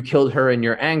fail, you killed her in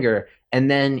your anger, and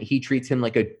then he treats him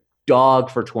like a dog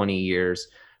for 20 years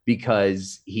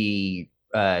because he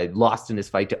lost in his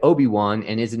fight to Obi-Wan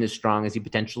and isn't as strong as he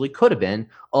potentially could have been.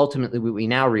 Ultimately, what we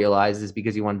now realize is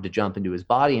because he wanted to jump into his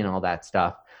body and all that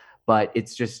stuff. But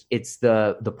it's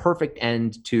the perfect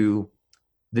end to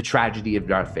the tragedy of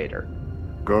Darth Vader.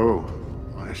 Go,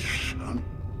 my son.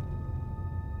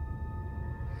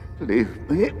 Leave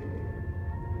me.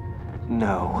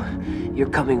 No, you're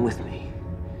coming with me.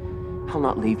 I'll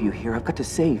not leave you here. I've got to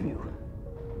save you.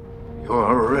 You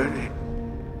already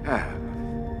have.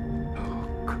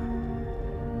 Luke.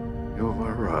 You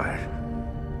were right.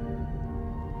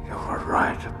 You were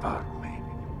right about me.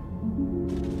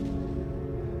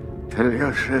 Tell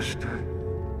your sister.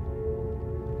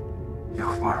 You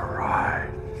were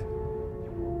right.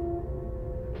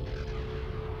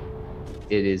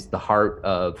 It is the heart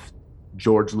of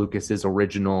George Lucas's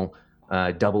original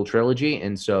double trilogy,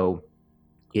 and so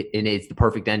it is the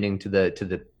perfect ending to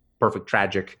the perfect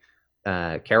tragic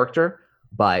character.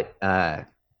 But I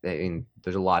mean,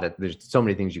 there's so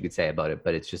many things you could say about it,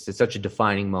 but it's such a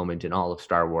defining moment in all of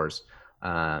Star Wars.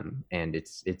 And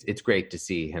it's great to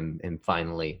see him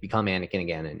finally become Anakin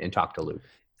again and talk to Luke.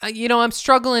 I'm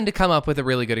struggling to come up with a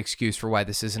really good excuse for why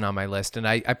this isn't on my list, and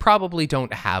I probably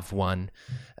don't have one.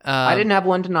 I didn't have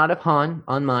one to not have Han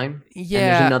on mine.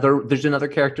 Yeah. And there's another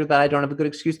character that I don't have a good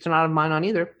excuse to not have mine on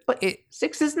either. But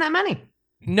 6 isn't that many.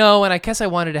 No, and I guess I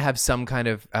wanted to have some kind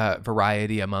of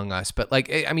variety among us. But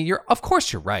of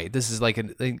course you're right. This is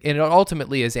it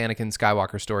ultimately is Anakin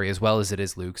Skywalker's story as well as it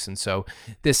is Luke's, and so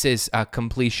this is a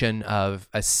completion of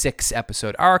a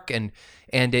 6-episode arc, and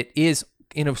it is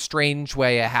in a strange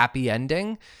way a happy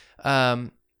ending.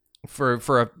 For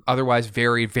a otherwise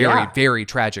very, very, very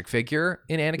tragic figure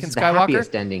in Anakin Skywalker. The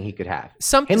happiest ending he could have.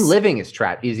 Him living is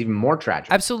even more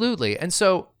tragic. Absolutely. And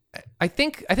so I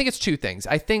think it's two things.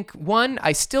 I think one,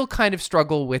 I still kind of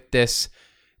struggle with this.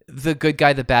 The good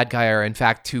guy, the bad guy are in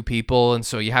fact two people, and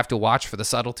so you have to watch for the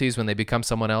subtleties when they become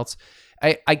someone else.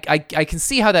 I can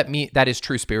see how that is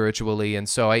true spiritually, and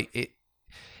so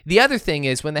the other thing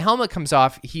is when the helmet comes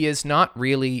off, he is not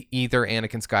really either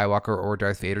Anakin Skywalker or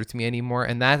Darth Vader to me anymore,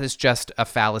 and that is just a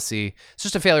fallacy. It's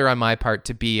just a failure on my part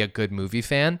to be a good movie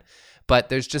fan. But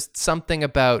there's just something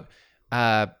about,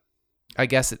 I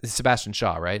guess, it's Sebastian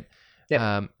Shaw, right?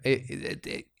 Yeah.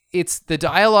 It's the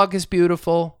dialogue is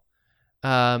beautiful.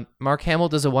 Mark Hamill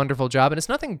does a wonderful job, and it's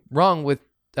nothing wrong with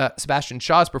Sebastian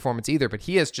Shaw's performance either, but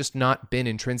he has just not been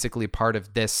intrinsically part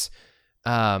of this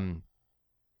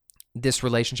this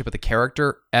relationship with the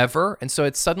character ever, and so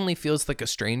it suddenly feels like a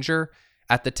stranger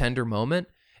at the tender moment.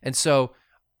 And so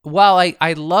while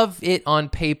I love it on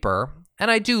paper, and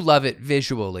I do love it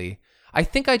visually, I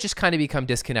think I just kind of become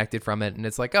disconnected from it, and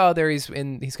it's like, oh, there he's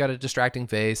got a distracting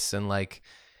face, and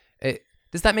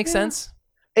does that make sense?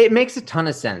 It makes a ton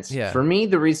of sense. Yeah. For me,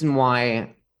 the reason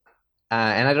why,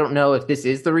 and I don't know if this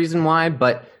is the reason why,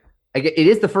 but it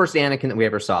is the first Anakin that we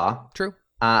ever saw. True.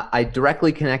 I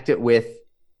directly connect it with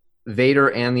Vader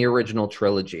and the original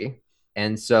trilogy.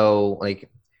 And so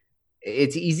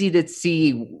it's easy to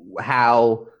see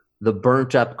how the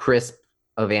burnt up crisp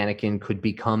of Anakin could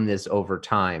become this over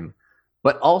time.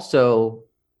 But also,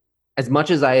 as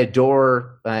much as I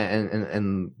adore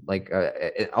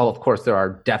of course there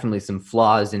are definitely some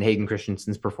flaws in Hayden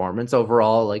Christensen's performance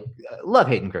overall. Love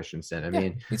Hayden Christensen. I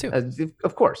mean, me too.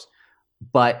 Of course.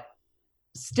 But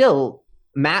still,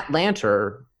 Matt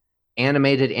Lanter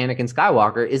animated Anakin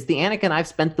Skywalker is the Anakin I've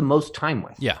spent the most time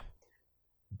with. Yeah.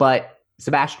 But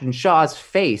Sebastian Shaw's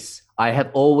face, I have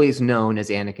always known as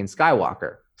Anakin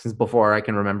Skywalker since before I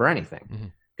can remember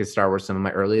anything, because Star Wars is some of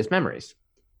my earliest memories.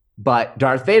 But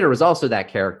Darth Vader was also that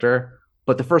character.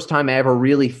 But the first time I ever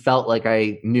really felt like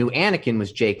I knew Anakin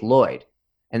was Jake Lloyd.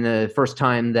 And the first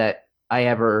time that I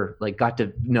ever like got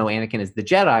to know Anakin as the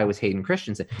Jedi was Hayden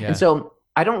Christensen. Yeah. And so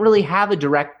I don't really have a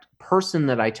direct person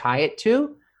that I tie it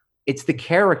to. It's the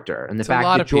character and the fact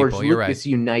that George Lucas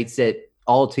unites it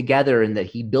all together and that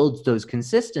he builds those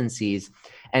consistencies.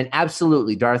 And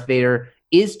absolutely, Darth Vader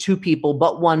is two people,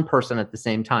 but one person at the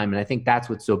same time. And I think that's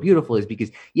what's so beautiful is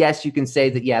because, yes, you can say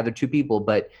that, yeah, they're two people,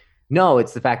 but no,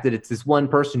 it's the fact that it's this one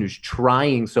person who's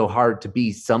trying so hard to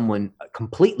be someone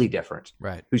completely different,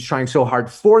 right? Who's trying so hard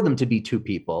for them to be two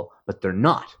people, but they're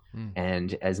not.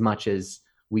 And as much as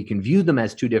we can view them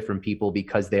as two different people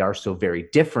because they are so very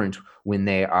different when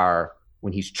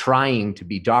he's trying to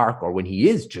be dark or when he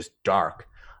is just dark,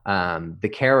 the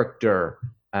character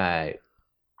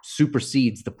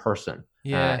supersedes the person.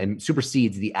 And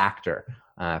supersedes the actor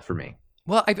for me.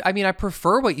 Well, I mean, I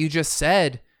prefer what you just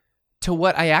said to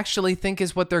what I actually think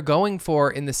is what they're going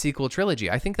for in the sequel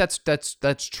trilogy. I think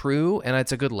that's true, and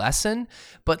it's a good lesson.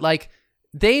 But like,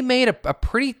 they made a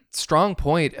pretty strong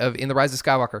point in The Rise of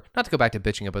Skywalker. Not to go back to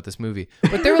bitching about this movie,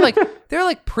 but they were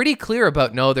like pretty clear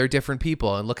about no, they're different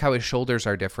people, and look how his shoulders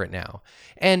are different now.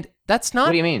 And that's not.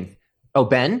 What do you mean? Oh,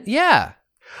 Ben? Yeah.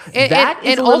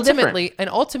 And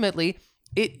ultimately,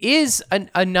 it is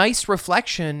a nice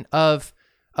reflection of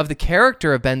the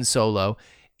character of Ben Solo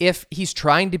if he's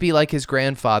trying to be like his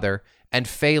grandfather and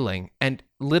failing, and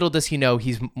little does he know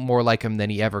he's more like him than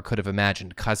he ever could have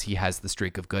imagined because he has the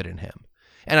streak of good in him.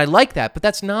 And I like that, but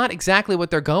that's not exactly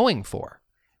what they're going for.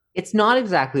 It's not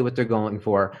exactly what they're going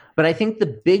for, but I think the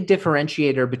big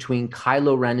differentiator between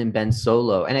Kylo Ren and Ben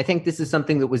Solo, and I think this is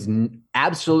something that was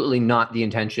absolutely not the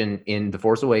intention in The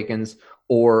Force Awakens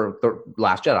or The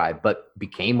Last Jedi, but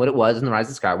became what it was in The Rise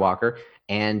of Skywalker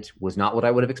and was not what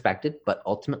I would have expected, but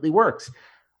ultimately works.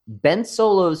 Ben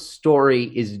Solo's story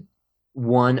is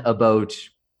one about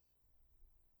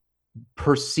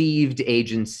perceived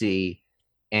agency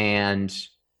and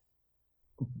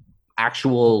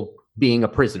actual being a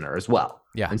prisoner as well.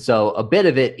 Yeah. And so a bit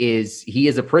of it is he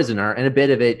is a prisoner, and a bit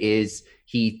of it is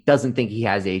he doesn't think he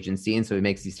has agency, and so he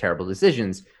makes these terrible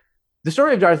decisions. The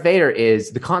story of Darth Vader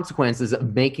is the consequences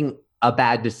of making a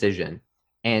bad decision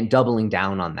and doubling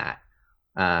down on that.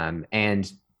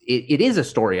 And it is a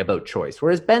story about choice,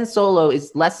 whereas Ben Solo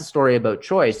is less a story about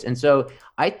choice. And so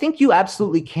I think you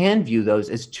absolutely can view those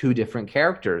as two different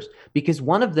characters, because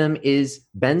one of them is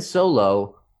Ben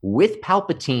Solo with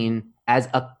Palpatine as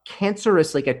a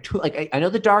cancerous, I know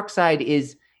the dark side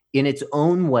is in its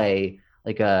own way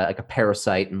like a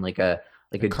parasite and like a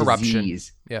corruption.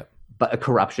 Disease. Yeah. But a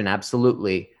corruption,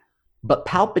 absolutely. But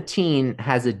Palpatine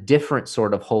has a different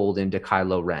sort of hold into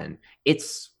Kylo Ren.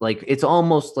 It's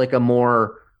almost like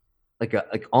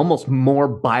almost more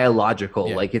biological.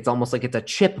 Yeah. Like it's almost like it's a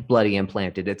chip bloody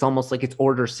implanted. It's almost like it's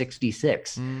Order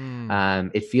 66.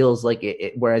 It feels like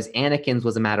it. Whereas Anakin's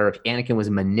was a matter of Anakin was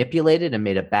manipulated and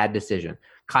made a bad decision.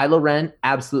 Kylo Ren,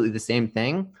 absolutely the same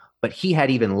thing, but he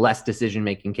had even less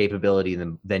decision-making capability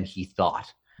than he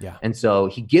thought. Yeah. And so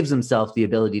he gives himself the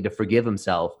ability to forgive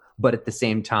himself, but at the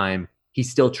same time, he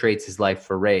still trades his life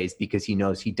for Rey's because he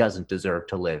knows he doesn't deserve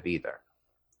to live either.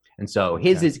 And so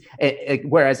his is,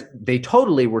 whereas they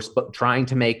totally were trying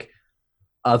to make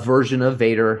a version of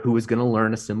Vader who was going to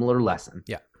learn a similar lesson.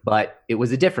 Yeah. But it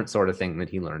was a different sort of thing that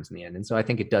he learns in the end. And so I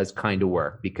think it does kind of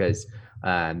work because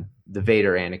the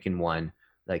Vader Anakin one,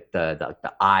 like the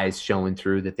eyes showing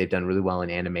through, that they've done really well in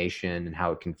animation, and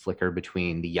how it can flicker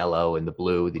between the yellow and the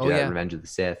blue. They do that in Revenge of the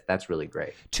Sith. That's really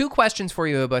great. 2 questions for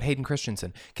you about Hayden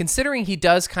Christensen. Considering he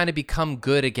does kind of become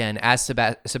good again as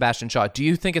Sebastian Shaw, do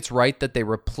you think it's right that they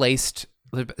replaced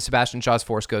Sebastian Shaw's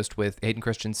Force Ghost with Hayden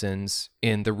Christensen's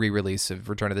in the re-release of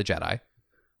Return of the Jedi?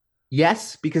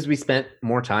 Yes, because we spent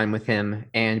more time with him,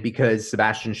 and because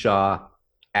Sebastian Shaw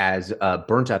as a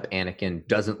burnt-up Anakin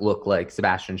doesn't look like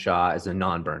Sebastian Shaw as a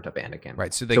non-burnt-up Anakin.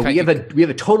 Right. So we have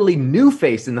a totally new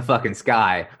face in the fucking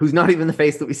sky who's not even the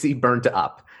face that we see burnt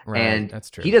up. Right, and that's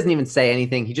true. He doesn't even say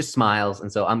anything. He just smiles,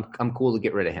 and so I'm cool to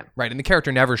get rid of him. Right, and the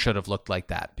character never should have looked like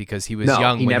that because he was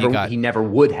young he never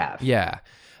would have. Yeah.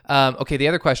 Okay, the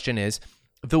other question is,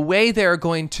 the way they're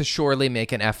going to surely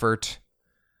make an effort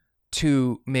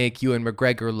to make Ewan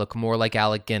McGregor look more like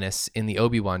Alec Guinness in the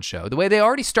Obi-Wan show, the way they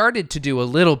already started to do a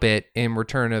little bit in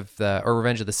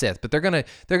Revenge of the Sith, but they're gonna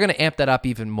amp that up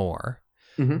even more.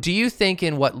 Mm-hmm. Do you think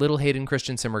in what little Hayden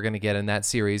Christensen we're going to get in that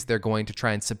series, they're going to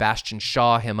try and Sebastian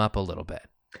Shaw him up a little bit?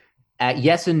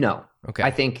 Yes and no. Okay.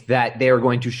 I think that they are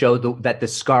going to show that the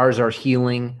scars are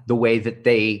healing the way that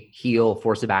they heal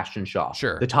for Sebastian Shaw.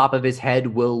 Sure. The top of his head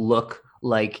will look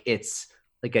like it's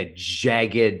like a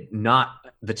jagged, not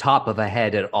the top of a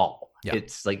head at all. Yeah.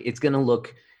 It's like it's gonna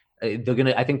look. I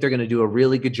think they're gonna do a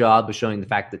really good job of showing the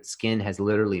fact that skin has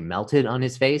literally melted on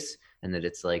his face, and that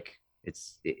it's like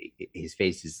his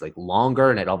face is like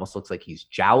longer, and it almost looks like he's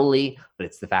jowly. But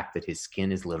it's the fact that his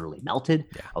skin is literally melted.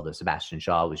 Yeah. Although Sebastian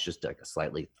Shaw was just like a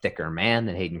slightly thicker man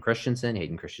than Hayden Christensen.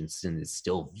 Hayden Christensen is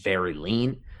still very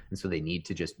lean, and so they need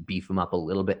to just beef him up a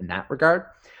little bit in that regard.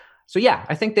 So yeah,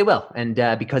 I think they will. And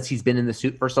because he's been in the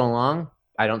suit for so long,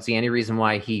 I don't see any reason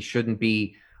why he shouldn't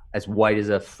be as white as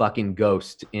a fucking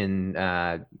ghost in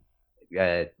 10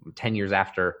 years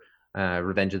after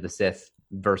Revenge of the Sith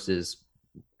versus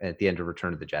at the end of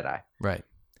Return of the Jedi. Right.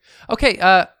 Okay.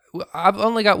 I've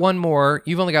only got one more.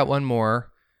 You've only got one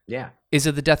more. Yeah. Is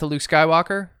it the death of Luke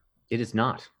Skywalker? It is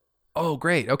not. Oh,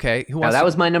 great. Okay. That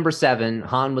was my number 7.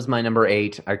 Han was my number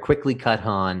 8. I quickly cut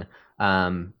Han.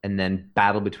 And then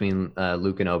battle between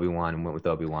Luke and Obi-Wan, and went with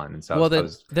Obi-Wan. And so I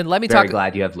was then let me very talk.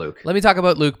 glad you have Luke. Let me talk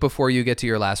about Luke before you get to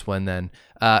your last one. Then,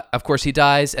 of course, he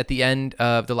dies at the end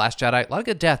of The Last Jedi. A lot of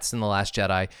good deaths in The Last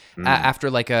Jedi after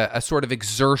like a sort of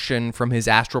exertion from his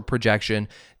astral projection.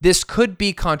 This could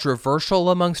be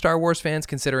controversial among Star Wars fans,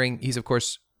 considering he's of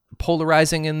course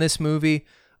polarizing in this movie.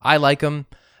 I like him,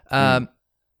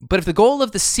 but if the goal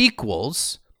of the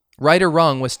sequels, right or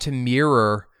wrong, was to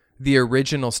mirror the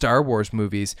original Star Wars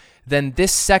movies, then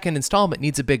this second installment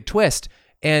needs a big twist.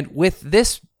 And with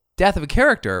this death of a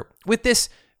character, with this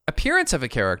appearance of a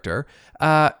character,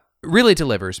 really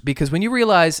delivers. Because when you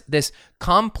realize this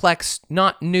complex,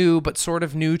 not new, but sort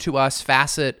of new to us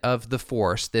facet of the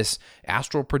Force, this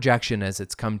astral projection as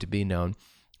it's come to be known,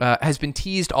 has been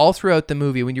teased all throughout the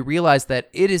movie, when you realize that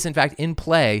it is in fact in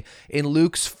play in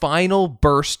Luke's final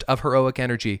burst of heroic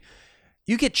energy,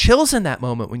 you get chills in that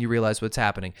moment when you realize what's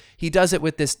happening. He does it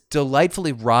with this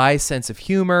delightfully wry sense of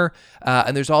humor,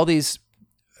 and there's all these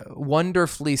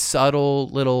wonderfully subtle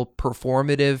little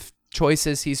performative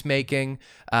choices he's making.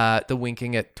 The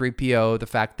winking at 3PO, the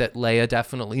fact that Leia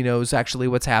definitely knows actually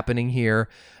what's happening here.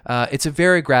 It's a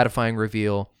very gratifying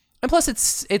reveal. And plus,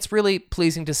 it's really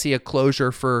pleasing to see a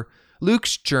closure for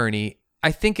Luke's journey.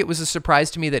 I think it was a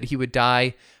surprise to me that he would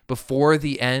die before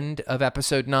the end of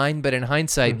Episode 9, but in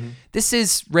hindsight, this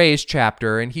is Rey's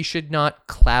chapter, and he should not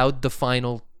cloud the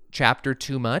final chapter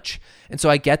too much. And so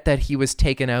I get that he was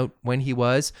taken out when he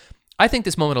was. I think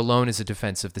this moment alone is a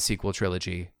defense of the sequel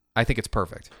trilogy. I think it's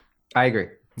perfect. I agree.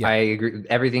 Yeah. I agree with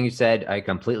everything you said. I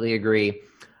completely agree.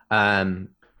 There's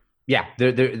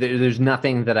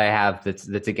nothing that I have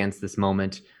that's against this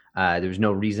moment. There's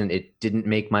no reason it didn't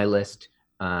make my list.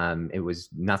 It was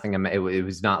nothing. It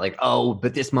was not like, oh,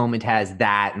 but this moment has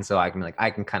that, and so I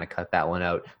can kind of cut that one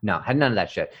out. No, had none of that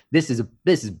shit. This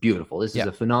is beautiful. This is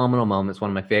a phenomenal moment. It's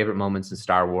one of my favorite moments in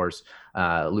Star Wars.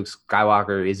 Luke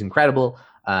Skywalker is incredible.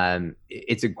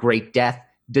 It's a great death.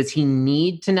 Does he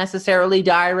need to necessarily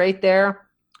die right there?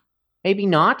 Maybe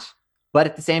not. But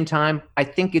at the same time, I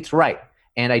think it's right.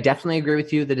 And I definitely agree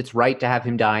with you that it's right to have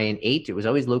him die in 8. It was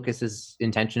always Lucas's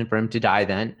intention for him to die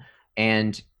then.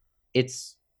 And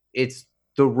it's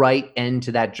the right end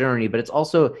to that journey, but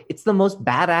it's the most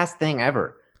badass thing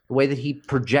ever. The way that he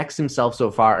projects himself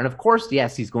so far. And of course,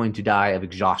 yes, he's going to die of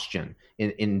exhaustion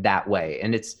in that way.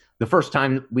 And it's the first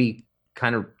time we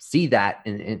kind of see that.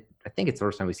 And I think it's the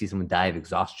first time we see someone die of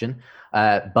exhaustion.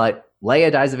 But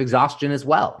Leia dies of exhaustion as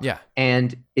well. Yeah.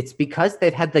 And it's because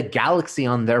they've had the galaxy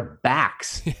on their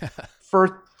backs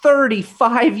for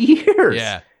 35 years.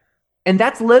 Yeah. And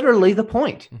that's literally the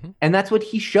point. Mm-hmm. And that's what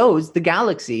he shows the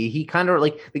galaxy. He kind of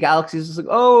like, the galaxy is just like,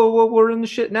 oh, well, we're in the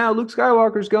shit now. Luke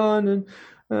Skywalker's gone, and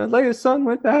Leia's son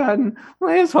went bad, and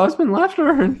Leia's husband left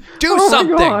her. And do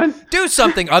something. Do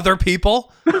something, other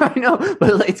people. I know,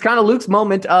 but it's kind of Luke's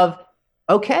moment of,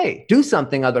 okay, do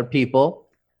something, other people.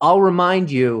 I'll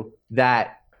remind you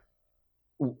that,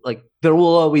 like, there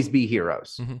will always be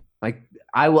heroes. Mm-hmm. Like,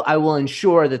 I will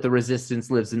ensure that the Resistance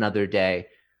lives another day.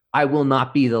 I will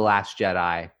not be the last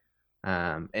Jedi.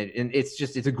 And it's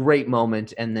a great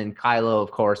moment. And then Kylo,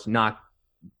 of course, not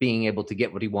being able to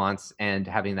get what he wants and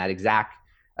having that exact,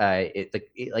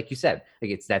 like you said,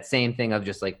 like it's that same thing of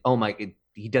just like, oh my,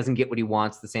 he doesn't get what he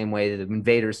wants the same way that when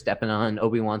Vader's stepping on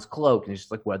Obi-Wan's cloak and it's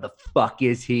just like, where the fuck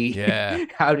is he? Yeah.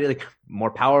 How do like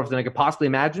more powerful than I could possibly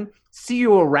imagine? See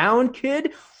you around,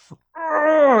 kid.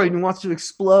 And he wants to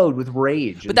explode with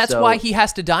rage. But that's why he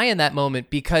has to die in that moment,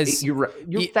 because you're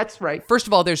right. That's right. First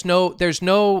of all, there's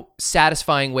no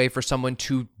satisfying way for someone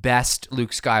to best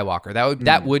Luke Skywalker.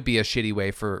 That would be a shitty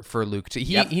way for Luke to.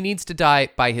 He needs to die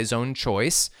by his own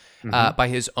choice, by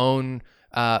his own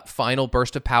final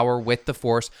burst of power with the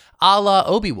Force, a la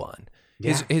Obi-Wan.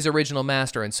 his original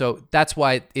master. And so that's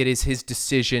why it is his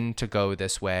decision to go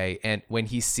this way. And when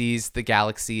he sees the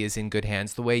galaxy is in good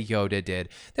hands, the way Yoda did,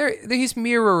 he's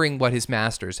mirroring what his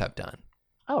masters have done.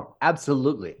 Oh,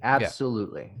 absolutely.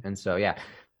 Absolutely. And so,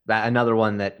 another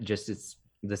one that just, it's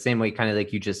the same way, kind of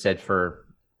like you just said for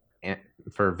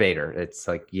Vader. It's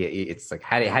like,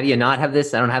 how do you not have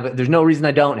this? I don't have it. There's no reason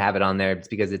I don't have it on there. It's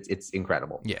because it's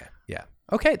incredible. Yeah.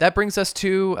 Okay, that brings us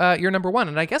to your number one,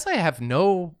 and I guess I have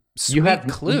no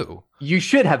clue. You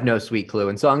should have no sweet clue,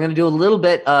 and so I'm going to do a little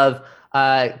bit of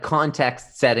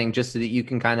context setting just so that you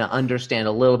can kind of understand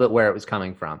a little bit where it was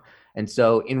coming from. And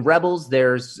so in Rebels,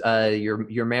 there's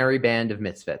your merry band of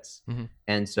misfits. Mm-hmm.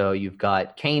 And so you've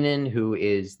got Kanan, who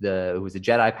was a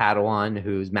Jedi Padawan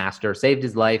whose master saved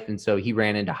his life, and so he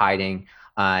ran into hiding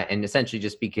and essentially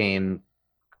just became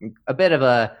a bit of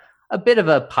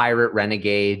a pirate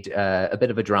renegade, a bit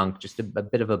of a drunk, just a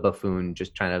bit of a buffoon,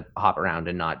 just trying to hop around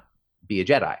and not be a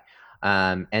Jedi.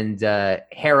 And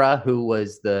Hera, who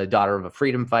was the daughter of a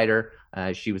freedom fighter,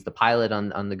 she was the pilot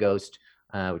on the Ghost.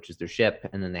 Which is their ship,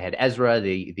 and then they had Ezra,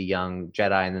 the young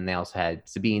Jedi, and then they also had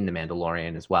Sabine, the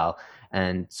Mandalorian, as well.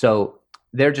 And so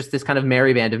they're just this kind of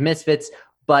merry band of misfits.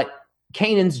 But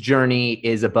Kanan's journey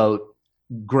is about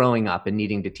growing up and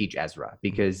needing to teach Ezra,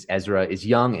 because Ezra is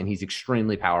young and he's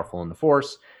extremely powerful in the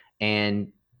Force,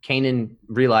 and Kanan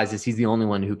realizes he's the only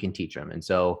one who can teach him. And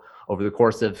so over the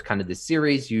course of kind of this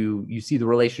series, you see the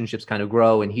relationships kind of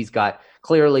grow, and he's got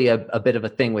clearly a bit of a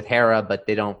thing with Hera, but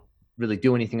they don't really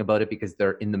do anything about it because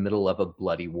they're in the middle of a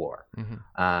bloody war.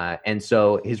 Mm-hmm. And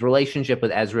so his relationship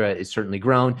with Ezra is certainly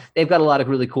grown. They've got a lot of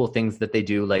really cool things that they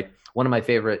do. Like, one of my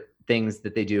favorite things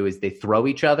that they do is they throw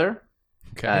each other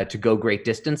to go great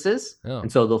distances. Oh.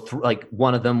 And so they'll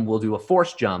one of them will do a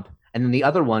force jump, and then the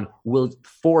other one will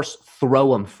force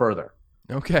throw them further.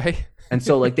 Okay. And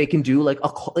so they can do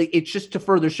it's just to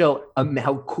further show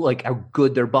how cool, how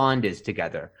good their bond is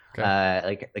together.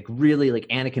 Okay. Really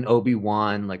Anakin,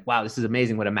 Obi-Wan, wow, this is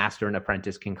amazing what a master and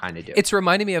apprentice can kind of do. It's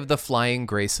reminding me of the Flying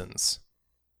Graysons.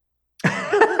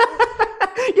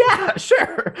 Yeah,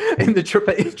 sure. In the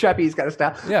trapeze kind of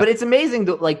style. Yeah. But it's amazing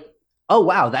that oh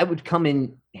wow, that would come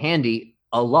in handy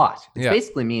a lot. It's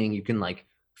basically meaning you can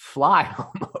fly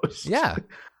almost. Yeah.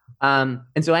 And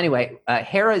so anyway,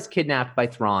 Hera is kidnapped by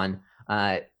Thrawn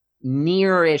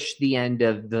near-ish the end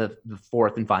of the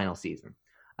fourth and final season.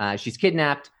 She's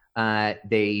kidnapped.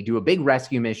 They do a big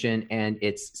rescue mission, and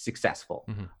it's successful.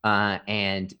 Mm-hmm.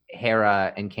 And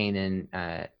Hera and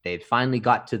Kanan, they've finally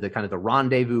got to the kind of the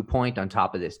rendezvous point on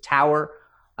top of this tower.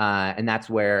 And that's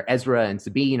where Ezra and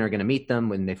Sabine are going to meet them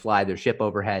when they fly their ship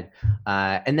overhead.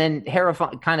 And then Hera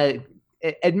kind of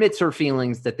admits her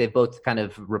feelings that they've both kind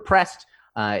of repressed.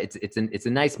 It's a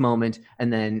nice moment,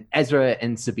 and then Ezra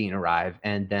and Sabine arrive,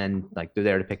 and then they're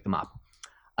there to pick them up.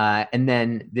 And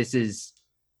then this is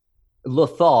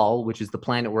Lothal, which is the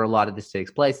planet where a lot of this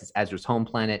takes place. It's Ezra's home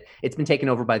planet. It's been taken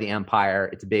over by the Empire.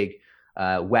 It's a big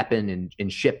weapon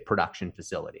and ship production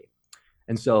facility.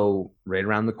 And so right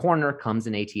around the corner comes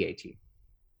an AT-AT.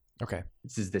 Okay.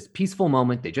 This is this peaceful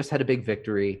moment. They just had a big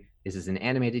victory. This is an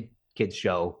animated kids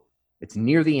show. It's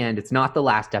near the end. It's not the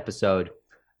last episode.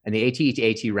 And the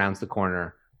AT-AT rounds the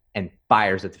corner and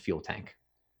fires at the fuel tank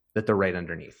that they're right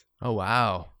underneath. Oh,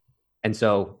 wow. And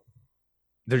so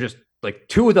they're just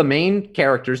two of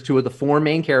the four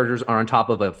main characters are on top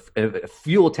of a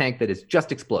fuel tank that has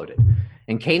just exploded.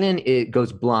 And Kanan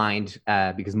goes blind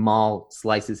because Maul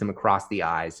slices him across the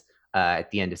eyes at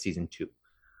the end of season 2.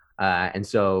 And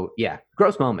so,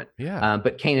 gross moment. Yeah.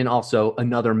 But Kanan also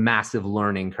another massive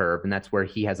learning curve, and that's where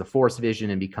he has a Force vision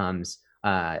and becomes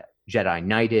Jedi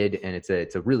Knighted, and it's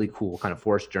a really cool kind of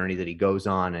Force journey that he goes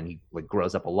on, and he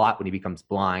grows up a lot when he becomes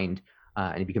blind,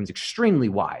 and he becomes extremely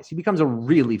wise. He becomes a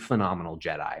really phenomenal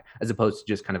Jedi, as opposed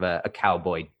to just kind of a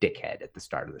cowboy dickhead at the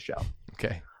start of the show.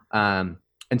 Okay.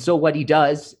 And so what he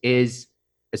does is,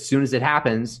 as soon as it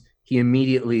happens, he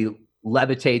immediately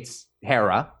levitates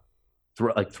Hera,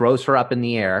 throws her up in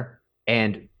the air,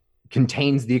 and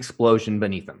contains the explosion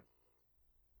beneath him.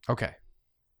 Okay.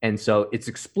 And so it's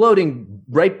exploding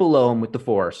right below him with the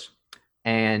Force,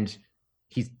 and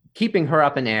he's keeping her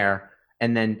up in air,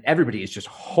 and then everybody is just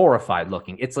horrified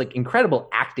looking. It's incredible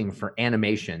acting for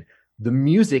animation. The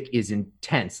music is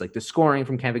intense. The scoring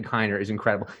from Kevin Kiner is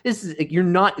incredible. This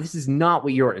is not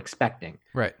what you're expecting.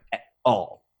 Right. At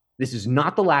all. This is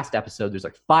not the last episode. There's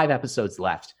 5 episodes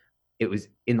left. It was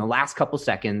in the last couple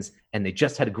seconds, and they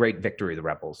just had a great victory, the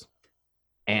Rebels.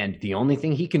 And the only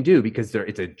thing he can do, because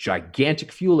it's a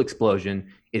gigantic fuel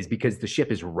explosion, is because the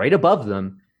ship is right above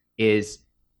them, is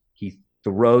he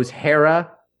throws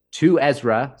Hera to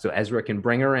Ezra, so Ezra can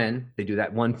bring her in. They do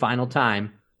that one final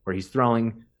time, where he's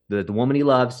throwing the woman he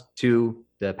loves to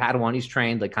the Padawan he's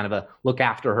trained, like kind of a look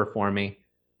after her for me,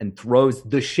 and throws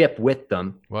the ship with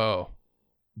them. Whoa.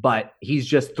 But he's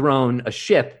just thrown a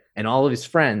ship and all of his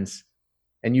friends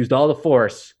and used all the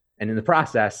force, and in the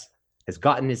process has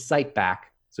gotten his sight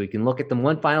back so he can look at them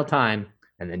one final time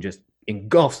and then just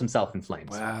engulfs himself in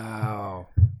flames. Wow.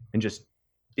 And just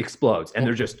explodes. And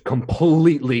they're just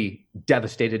completely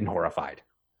devastated and horrified.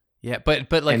 Yeah,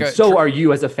 but like and so are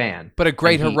you as a fan. But a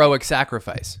great heroic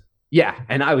sacrifice. Yeah,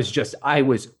 and I was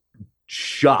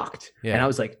shocked. Yeah. And I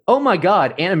was like, oh my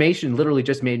God, animation literally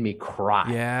just made me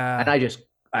cry. Yeah. And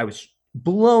I was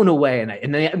blown away.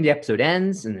 And then the episode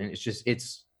ends, and then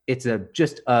it's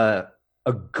a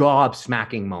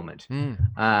gobsmacking moment.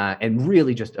 And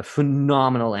really just a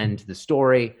phenomenal end to the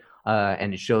story.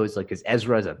 And it shows, like, as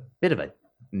Ezra is a bit of a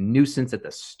nuisance at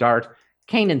the start.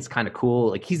 Kanan's kind of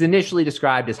cool. Like, he's initially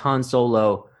described as Han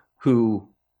Solo, who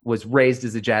was raised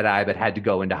as a Jedi but had to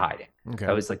go into hiding. Okay.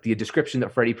 That was like the description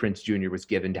that Freddie Prinze Jr. was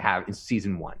given to have in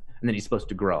season 1. And then he's supposed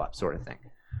to grow up, sort of thing.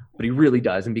 But he really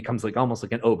does, and becomes like almost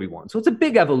like an Obi-Wan. So it's a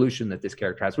big evolution that this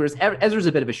character has. Whereas Ezra's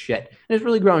a bit of a shit, and has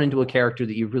really grown into a character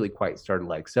that you really quite started to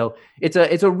like. So it's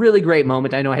a really great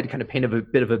moment. I know I had to kind of paint a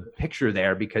bit of a picture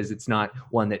there because it's not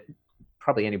one that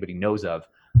probably anybody knows of,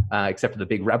 except for the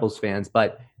big Rebels fans.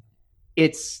 But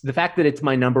it's the fact that it's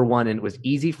my number one, and it was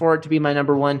easy for it to be my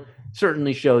number one,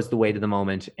 certainly shows the weight of the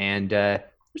moment. And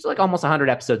there's like almost 100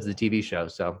 episodes of the TV show,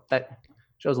 so that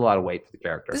shows a lot of weight for the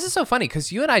character. This is so funny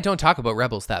because you and I don't talk about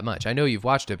Rebels that much. I know you've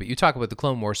watched it, but you talk about the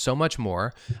Clone Wars so much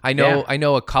more. I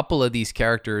know a couple of these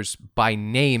characters by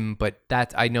name, but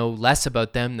that I know less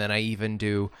about them than I even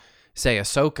do, say,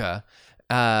 Ahsoka.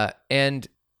 And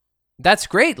that's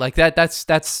great. Like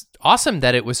that's awesome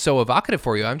that it was so evocative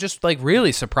for you. I'm just like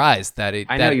really surprised that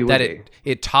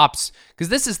it tops, because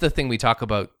this is the thing we talk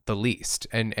about the least,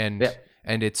 and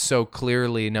it's so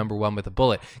clearly number one with a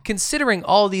bullet, considering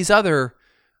all these other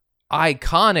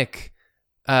iconic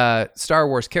Star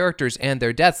Wars characters and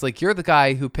their deaths. Like, you're the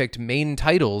guy who picked Main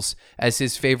Titles as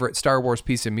his favorite Star Wars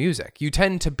piece of music. You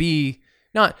tend to be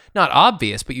not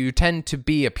obvious, but you tend to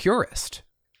be a purist.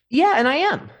 Yeah, and I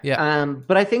am. Yeah.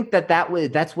 But I think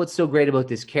that's what's so great about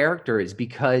this character, is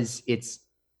because it's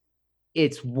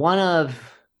one of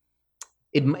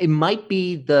it might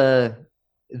be the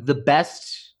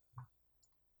best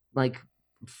like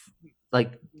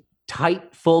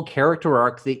tight full character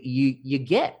arc that you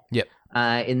get. Yep.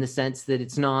 In the sense that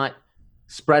it's not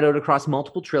spread out across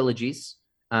multiple trilogies.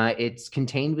 It's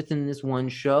contained within this one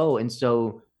show, and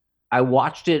so I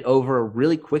watched it over a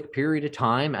really quick period of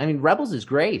time. I mean, Rebels is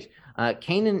great.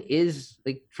 Kanan is,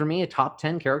 like, for me, a top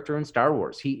 10 character in Star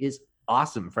Wars. He is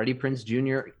awesome. Freddie Prinze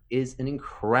Jr. is an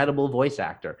incredible voice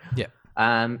actor. Yeah.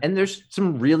 And there's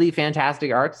some really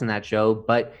fantastic arcs in that show,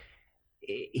 but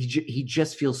he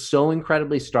just feels so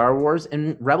incredibly Star Wars,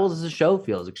 and Rebels as a show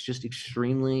feels it's just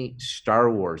extremely Star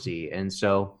Warsy. And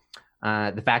so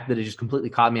the fact that it just completely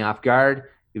caught me off guard,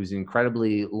 it was an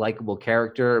incredibly likable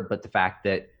character, but the fact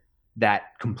that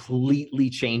completely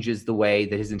changes the way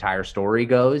that his entire story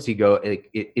goes.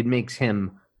 It makes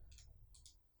him,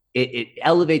 it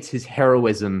elevates his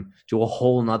heroism to a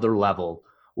whole nother level.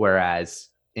 Whereas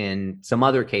in some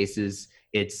other cases,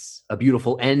 it's a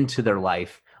beautiful end to their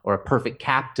life or a perfect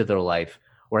cap to their life.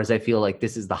 Whereas I feel like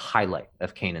this is the highlight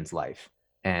of Kanan's life,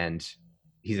 and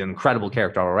he's an incredible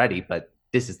character already, but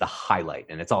this is the highlight,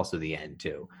 and it's also the end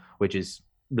too, which is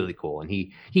really cool. And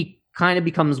he kind of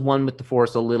becomes one with the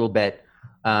Force a little bit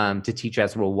to teach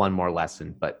Ezra one more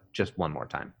lesson, but just one more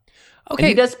time. Okay. And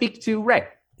he does speak to Rey.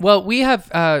 Well, we have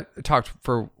talked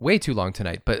for way too long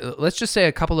tonight, but let's just say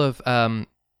a couple of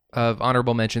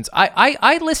honorable mentions.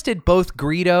 I listed both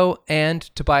Greedo and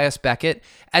Tobias Beckett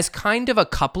as kind of a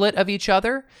couplet of each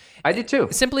other. I did too.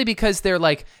 Simply because they're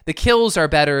like, the kills are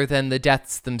better than the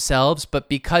deaths themselves, but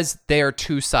because they are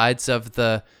two sides of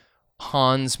the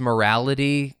Han's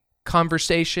morality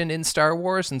conversation in Star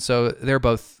Wars, and so they're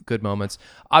both good moments.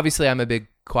 Obviously, I'm a big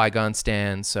Qui-Gon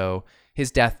stan, so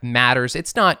his death matters.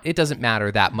 It doesn't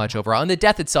matter that much overall, and the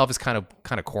death itself is kind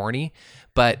of corny,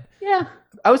 but yeah,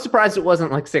 I was surprised it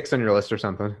wasn't like 6 on your list or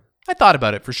something. I thought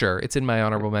about it for sure. It's in my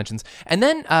honorable mentions. And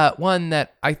then one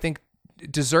that I think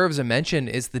deserves a mention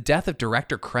is the death of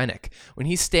Director Krennic, when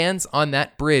he stands on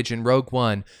that bridge in Rogue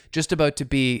One, just about to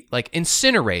be like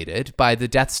incinerated by the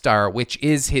Death Star, which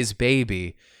is his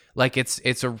baby. Like,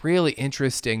 it's a really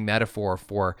interesting metaphor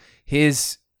for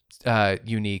his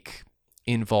unique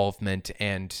involvement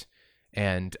and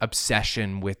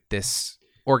obsession with this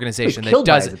organization that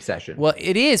does obsession. Well,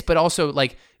 it is, but also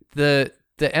like the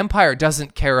Empire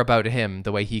doesn't care about him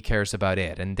the way he cares about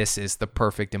it, and this is the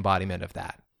perfect embodiment of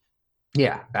that.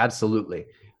 Yeah, absolutely.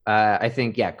 I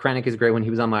think, yeah, Krennic is great when he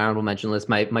was on my honorable mention list.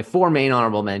 My four main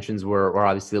honorable mentions were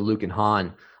obviously Luke and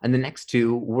Han, and the next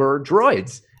two were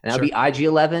droids. And that would be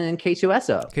IG-11 and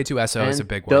K2SO. K2SO is a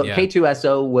big The one. Yeah.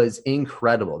 K2SO was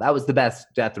incredible. That was the best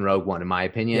Death and Rogue one, in my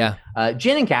opinion. Yeah.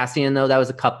 Jin and Cassian, though, that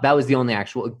was the only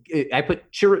actual. I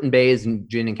put Chirrut and Baze and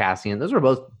Jin and Cassian. Those were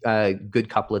both good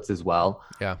couplets as well.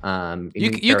 Yeah.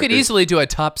 You could easily do a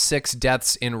top 6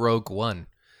 deaths in Rogue One.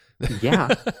 Yeah.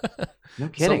 No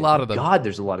kidding. a lot of them. God,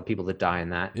 there's a lot of people that die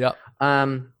in that. Yep.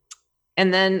 And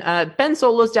then Ben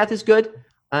Solo's death is good.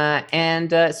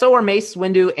 And so are Mace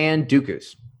Windu and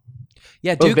Dooku's.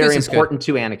 Yeah, Both Dooku's very is important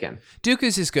good. to Anakin.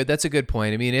 Dooku's is good. That's a good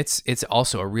point. I mean, it's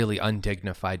also a really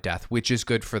undignified death, which is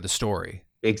good for the story.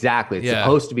 Exactly. It's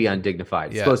supposed to be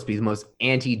undignified. It's supposed to be the most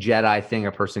anti-Jedi thing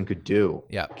a person could do.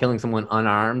 Yeah. Killing someone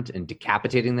unarmed and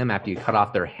decapitating them after you cut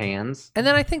off their hands. And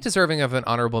then I think deserving of an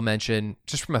honorable mention,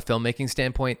 just from a filmmaking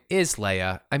standpoint, is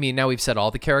Leia. I mean, now we've said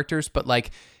all the characters, but like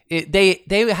they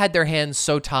had their hands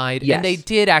so tied, and they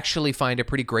did actually find a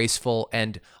pretty graceful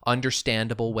and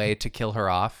understandable way to kill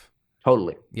her off.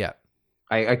 Totally. Yeah.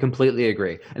 I completely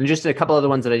agree. And just a couple other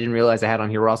ones that I didn't realize I had on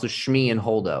here were also Shmi and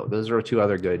Holdo. Those are two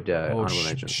other good honorable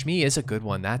mentions. Shmi is a good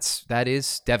one. That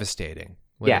is devastating.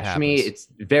 Yeah, Shmi, it's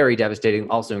very devastating.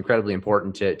 Also incredibly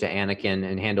important to Anakin,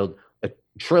 and handled a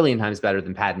trillion times better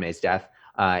than Padme's death.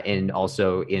 And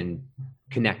also in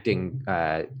connecting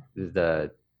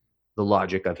the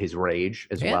logic of his rage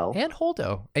as well. And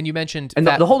Holdo. And you mentioned... And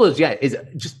the Holdo's, is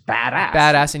just badass.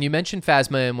 Badass. And you mentioned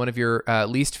Phasma in one of your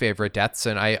least favorite deaths,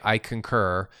 and I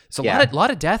concur. There's a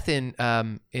lot of death in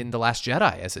The Last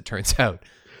Jedi, as it turns out.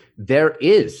 There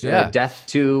is death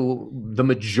to the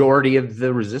majority of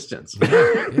the Resistance.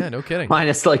 Yeah, no kidding.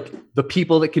 Minus like the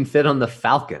people that can fit on the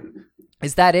Falcon.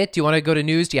 Is that it? Do you want to go to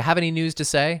news? Do you have any news to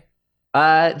say?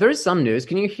 There is some news.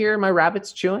 Can you hear my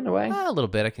rabbits chewing away? A little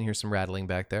bit. I can hear some rattling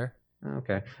back there.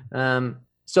 Okay.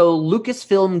 So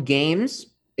Lucasfilm Games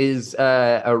is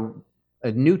a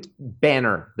new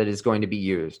banner that is going to be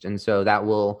used. And so that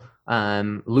will,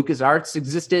 LucasArts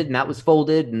existed and that was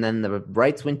folded, and then the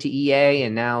rights went to EA,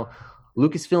 and now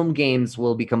Lucasfilm Games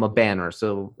will become a banner.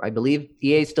 So I believe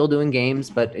EA is still doing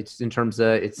games, but it's in terms of,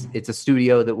 it's a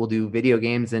studio that will do video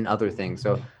games and other things.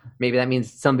 So maybe that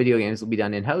means some video games will be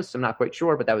done in-house. I'm not quite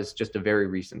sure, but that was just a very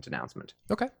recent announcement.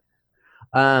 Okay.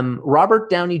 Robert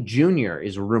Downey Jr.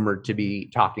 is rumored to be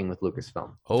talking with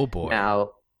Lucasfilm. Oh boy.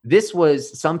 Now, this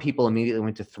was, some people immediately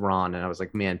went to Thrawn, and I was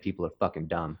like, man, people are fucking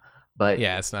dumb. But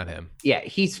yeah, it's not him. Yeah,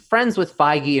 he's friends with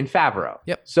Feige and Favreau.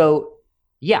 Yep. So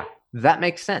yeah, that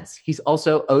makes sense. He's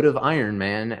also out of Iron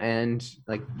Man and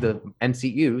like the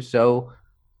MCU. So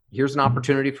here's an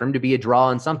opportunity for him to be a draw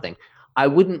on something. I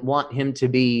wouldn't want him to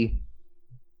be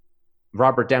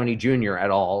Robert Downey Jr. at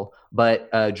all, but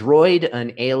a droid,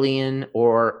 an alien,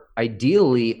 or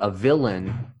ideally a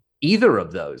villain, either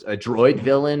of those, a droid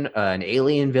villain, an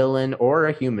alien villain, or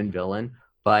a human villain.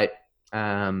 But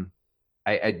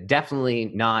I definitely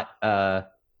not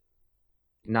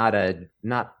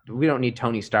we don't need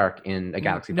Tony Stark in a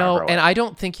Galaxy No, Far Away. and I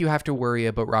don't think you have to worry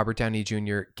about Robert Downey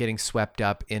Jr. getting swept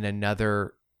up in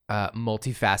another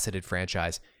multifaceted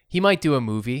franchise. He might do a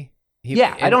movie.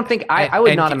 I don't think I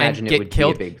would not imagine it would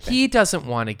killed. be a big thing. He doesn't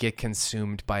want to get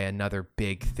consumed by another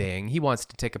big thing. He wants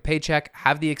to take a paycheck,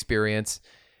 have the experience.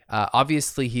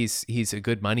 Obviously, he's a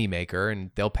good money maker, and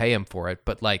they'll pay him for it.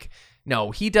 But like, no,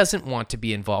 he doesn't want to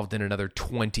be involved in another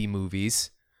 20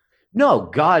 movies. No,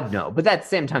 God, no. But at the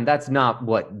same time, that's not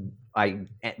what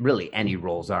really any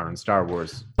roles are in Star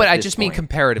Wars. But I just mean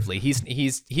comparatively.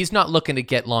 He's not looking to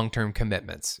get long-term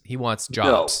commitments. He wants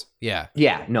jobs. No. Yeah.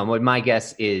 Yeah. No, my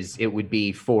guess is it would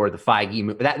be for the Feige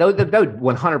movie. That would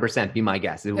 100% be my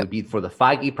guess. It would be for the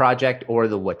Feige project or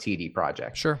the Watiti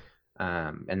project. Sure.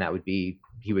 And that would be,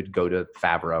 he would go to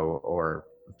Favreau or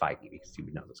Feige because he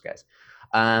would know those guys.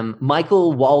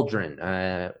 Michael Waldron,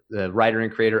 the writer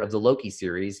and creator of the Loki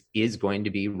series, is going to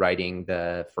be writing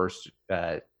the first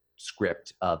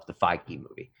script of the Feige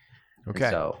movie. Okay.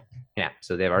 And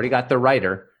so they've already got the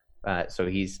writer. So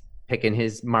he's picking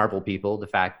his Marvel people. The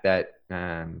fact that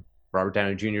Robert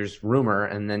Downey Jr.'s rumor,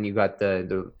 and then you got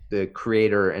the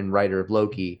creator and writer of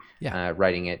Loki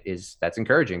writing it, that's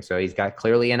encouraging. So he's got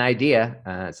clearly an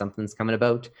idea. Something's coming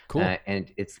about. Cool.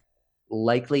 And it's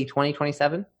likely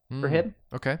 2027 for him.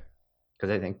 Okay.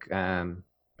 Because I think man,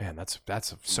 that's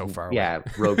so far away. Yeah,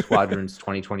 Rogue Squadron's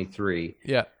 2023.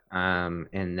 Yeah.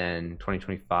 And then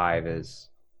 2025 is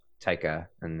Taika,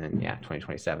 and then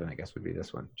 2027 I guess would be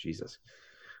this one. Jesus.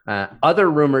 Other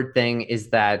rumored thing is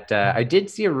that I did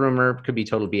see a rumor, could be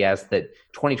total BS, that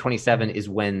 2027 is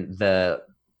when the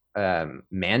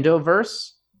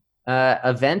Mandoverse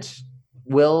event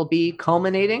will be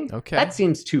culminating. Okay. That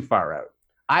seems too far out.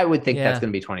 I would think Yeah. that's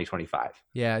going to be 2025.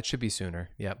 Yeah, it should be sooner.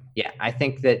 Yep. Yeah, I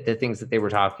think that the things that they were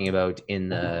talking about in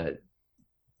the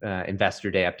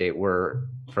Investor Day update were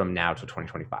from now to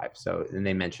 2025. So, and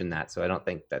they mentioned that. So I don't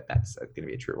think that that's going to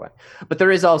be a true one. But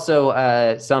there is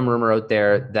also some rumor out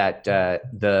there that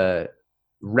the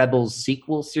Rebels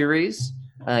sequel series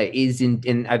is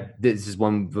this is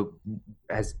one that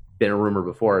has been a rumor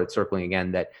before. It's circling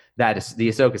again that is the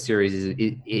Ahsoka series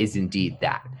is indeed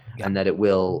that, and that it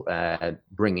will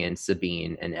bring in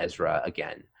Sabine and Ezra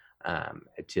again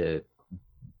to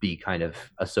be kind of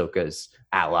Ahsoka's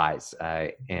allies,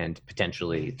 and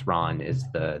potentially Thrawn is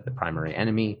the primary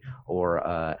enemy, or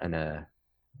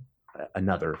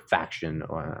another faction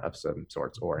of some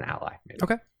sorts, or an ally. Maybe.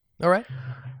 Okay. All right.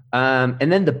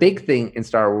 And then the big thing in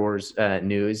Star Wars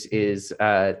news is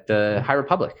the High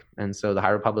Republic. And so the High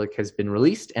Republic has been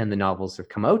released and the novels have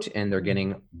come out and they're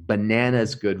getting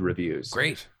bananas good reviews.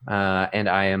 Great. And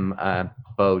I am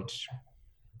about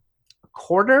a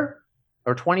quarter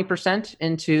or 20%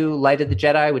 into Light of the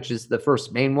Jedi, which is the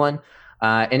first main one.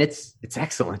 And it's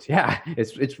excellent. Yeah,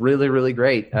 it's really, really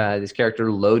great. This character,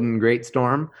 Loden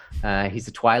Greatstorm, he's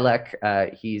a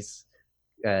Twi'lek. He's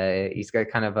got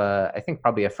kind of I think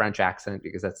probably a French accent,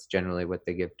 because that's generally what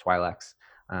they give Twi'leks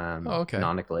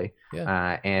canonically.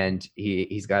 Yeah. And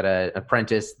he's got an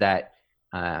apprentice that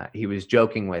he was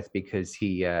joking with, because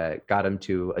he got him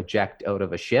to eject out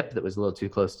of a ship that was a little too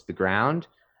close to the ground.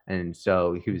 And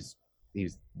so he was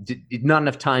not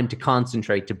enough time to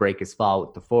concentrate to break his fall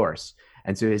with the Force.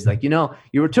 And so he's like, you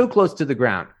were too close to the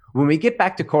ground. When we get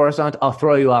back to Coruscant, I'll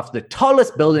throw you off the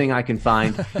tallest building I can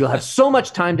find. You'll have so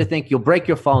much time to think. You'll break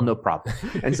your fall, no problem.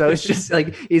 And so it's just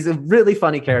like, he's a really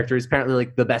funny character. He's apparently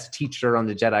like the best teacher on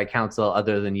the Jedi Council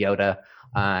other than Yoda.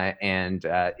 And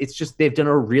it's just, they've done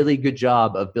a really good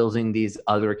job of building these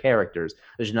other characters.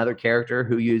 There's another character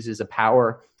who uses a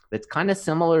power that's kind of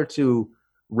similar to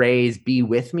Rey's "Be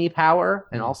With Me" power,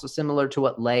 and also similar to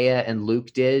what Leia and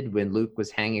Luke did when Luke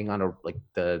was hanging on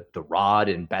the rod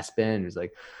in Bespin. And he's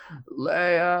like,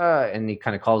 Leia, and he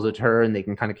kind of calls it to her, and they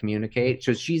can kind of communicate.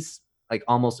 So she's like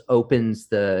almost opens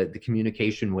the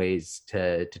communication ways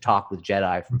to talk with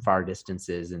Jedi from far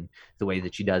distances, and the way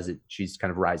that she does it, she's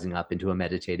kind of rising up into a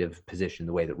meditative position,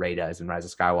 the way that Rey does in Rise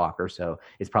of Skywalker. So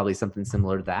it's probably something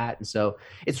similar to that. And so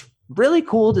it's really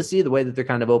cool to see the way that they're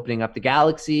kind of opening up the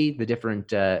galaxy, the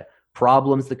different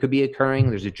problems that could be occurring.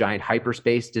 There's a giant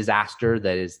hyperspace disaster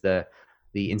that is the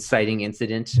inciting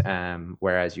incident,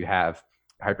 whereas you have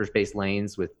hyperspace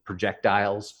lanes with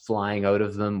projectiles flying out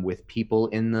of them with people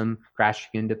in them crashing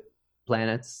into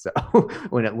planets. So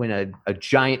when a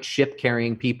giant ship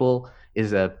carrying people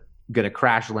is going to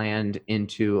crash land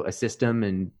into a system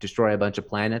and destroy a bunch of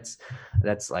planets,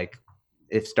 that's like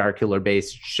if Starkiller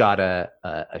Base shot a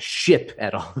ship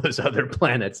at all those other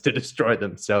planets to destroy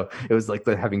them. So it was like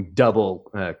they're having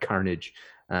double carnage.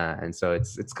 And so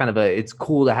it's kind of it's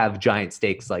cool to have giant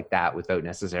stakes like that without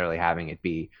necessarily having it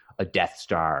be a Death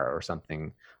Star or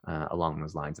something along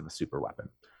those lines of a super weapon.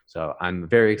 So I'm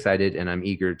very excited, and I'm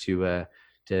eager to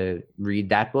read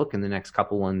that book and the next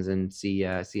couple ones and see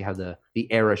how the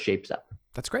era shapes up.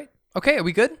 That's great. Okay, are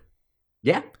we good?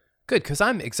 Yeah. Good, because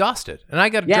I'm exhausted, and I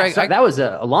got to drag. So that was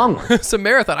a long one. It's a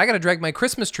marathon. I got to drag my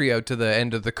Christmas tree out to the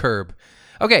end of the curb.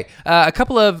 Okay, a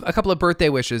couple of birthday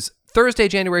wishes. Thursday,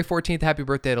 January 14th, happy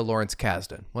birthday to Lawrence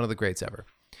Kasdan, one of the greats ever.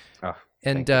 Oh,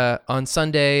 and on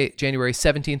Sunday, January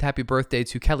 17th, happy birthday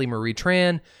to Kelly Marie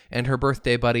Tran and her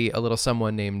birthday buddy, a little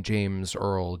someone named James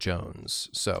Earl Jones.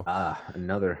 So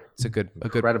it's a good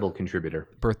incredible contributor.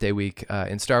 Birthday week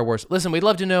in Star Wars. Listen, we'd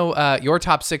love to know your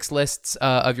top 6 lists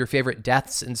of your favorite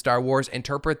deaths in Star Wars.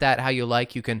 Interpret that how you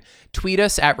like. You can tweet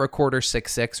us at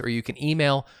Recorder66, or you can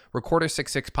email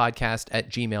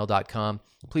recorder66podcast@gmail.com.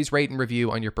 Please rate and review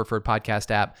on your preferred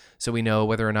podcast app so we know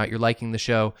whether or not you're liking the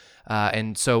show,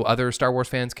 and so other Star Wars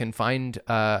fans can find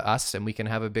us and we can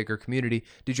have a bigger community.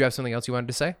 Did you have something else you wanted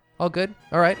to say? All good?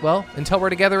 All right. Well, until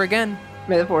we're together again.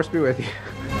 May the Force be with you.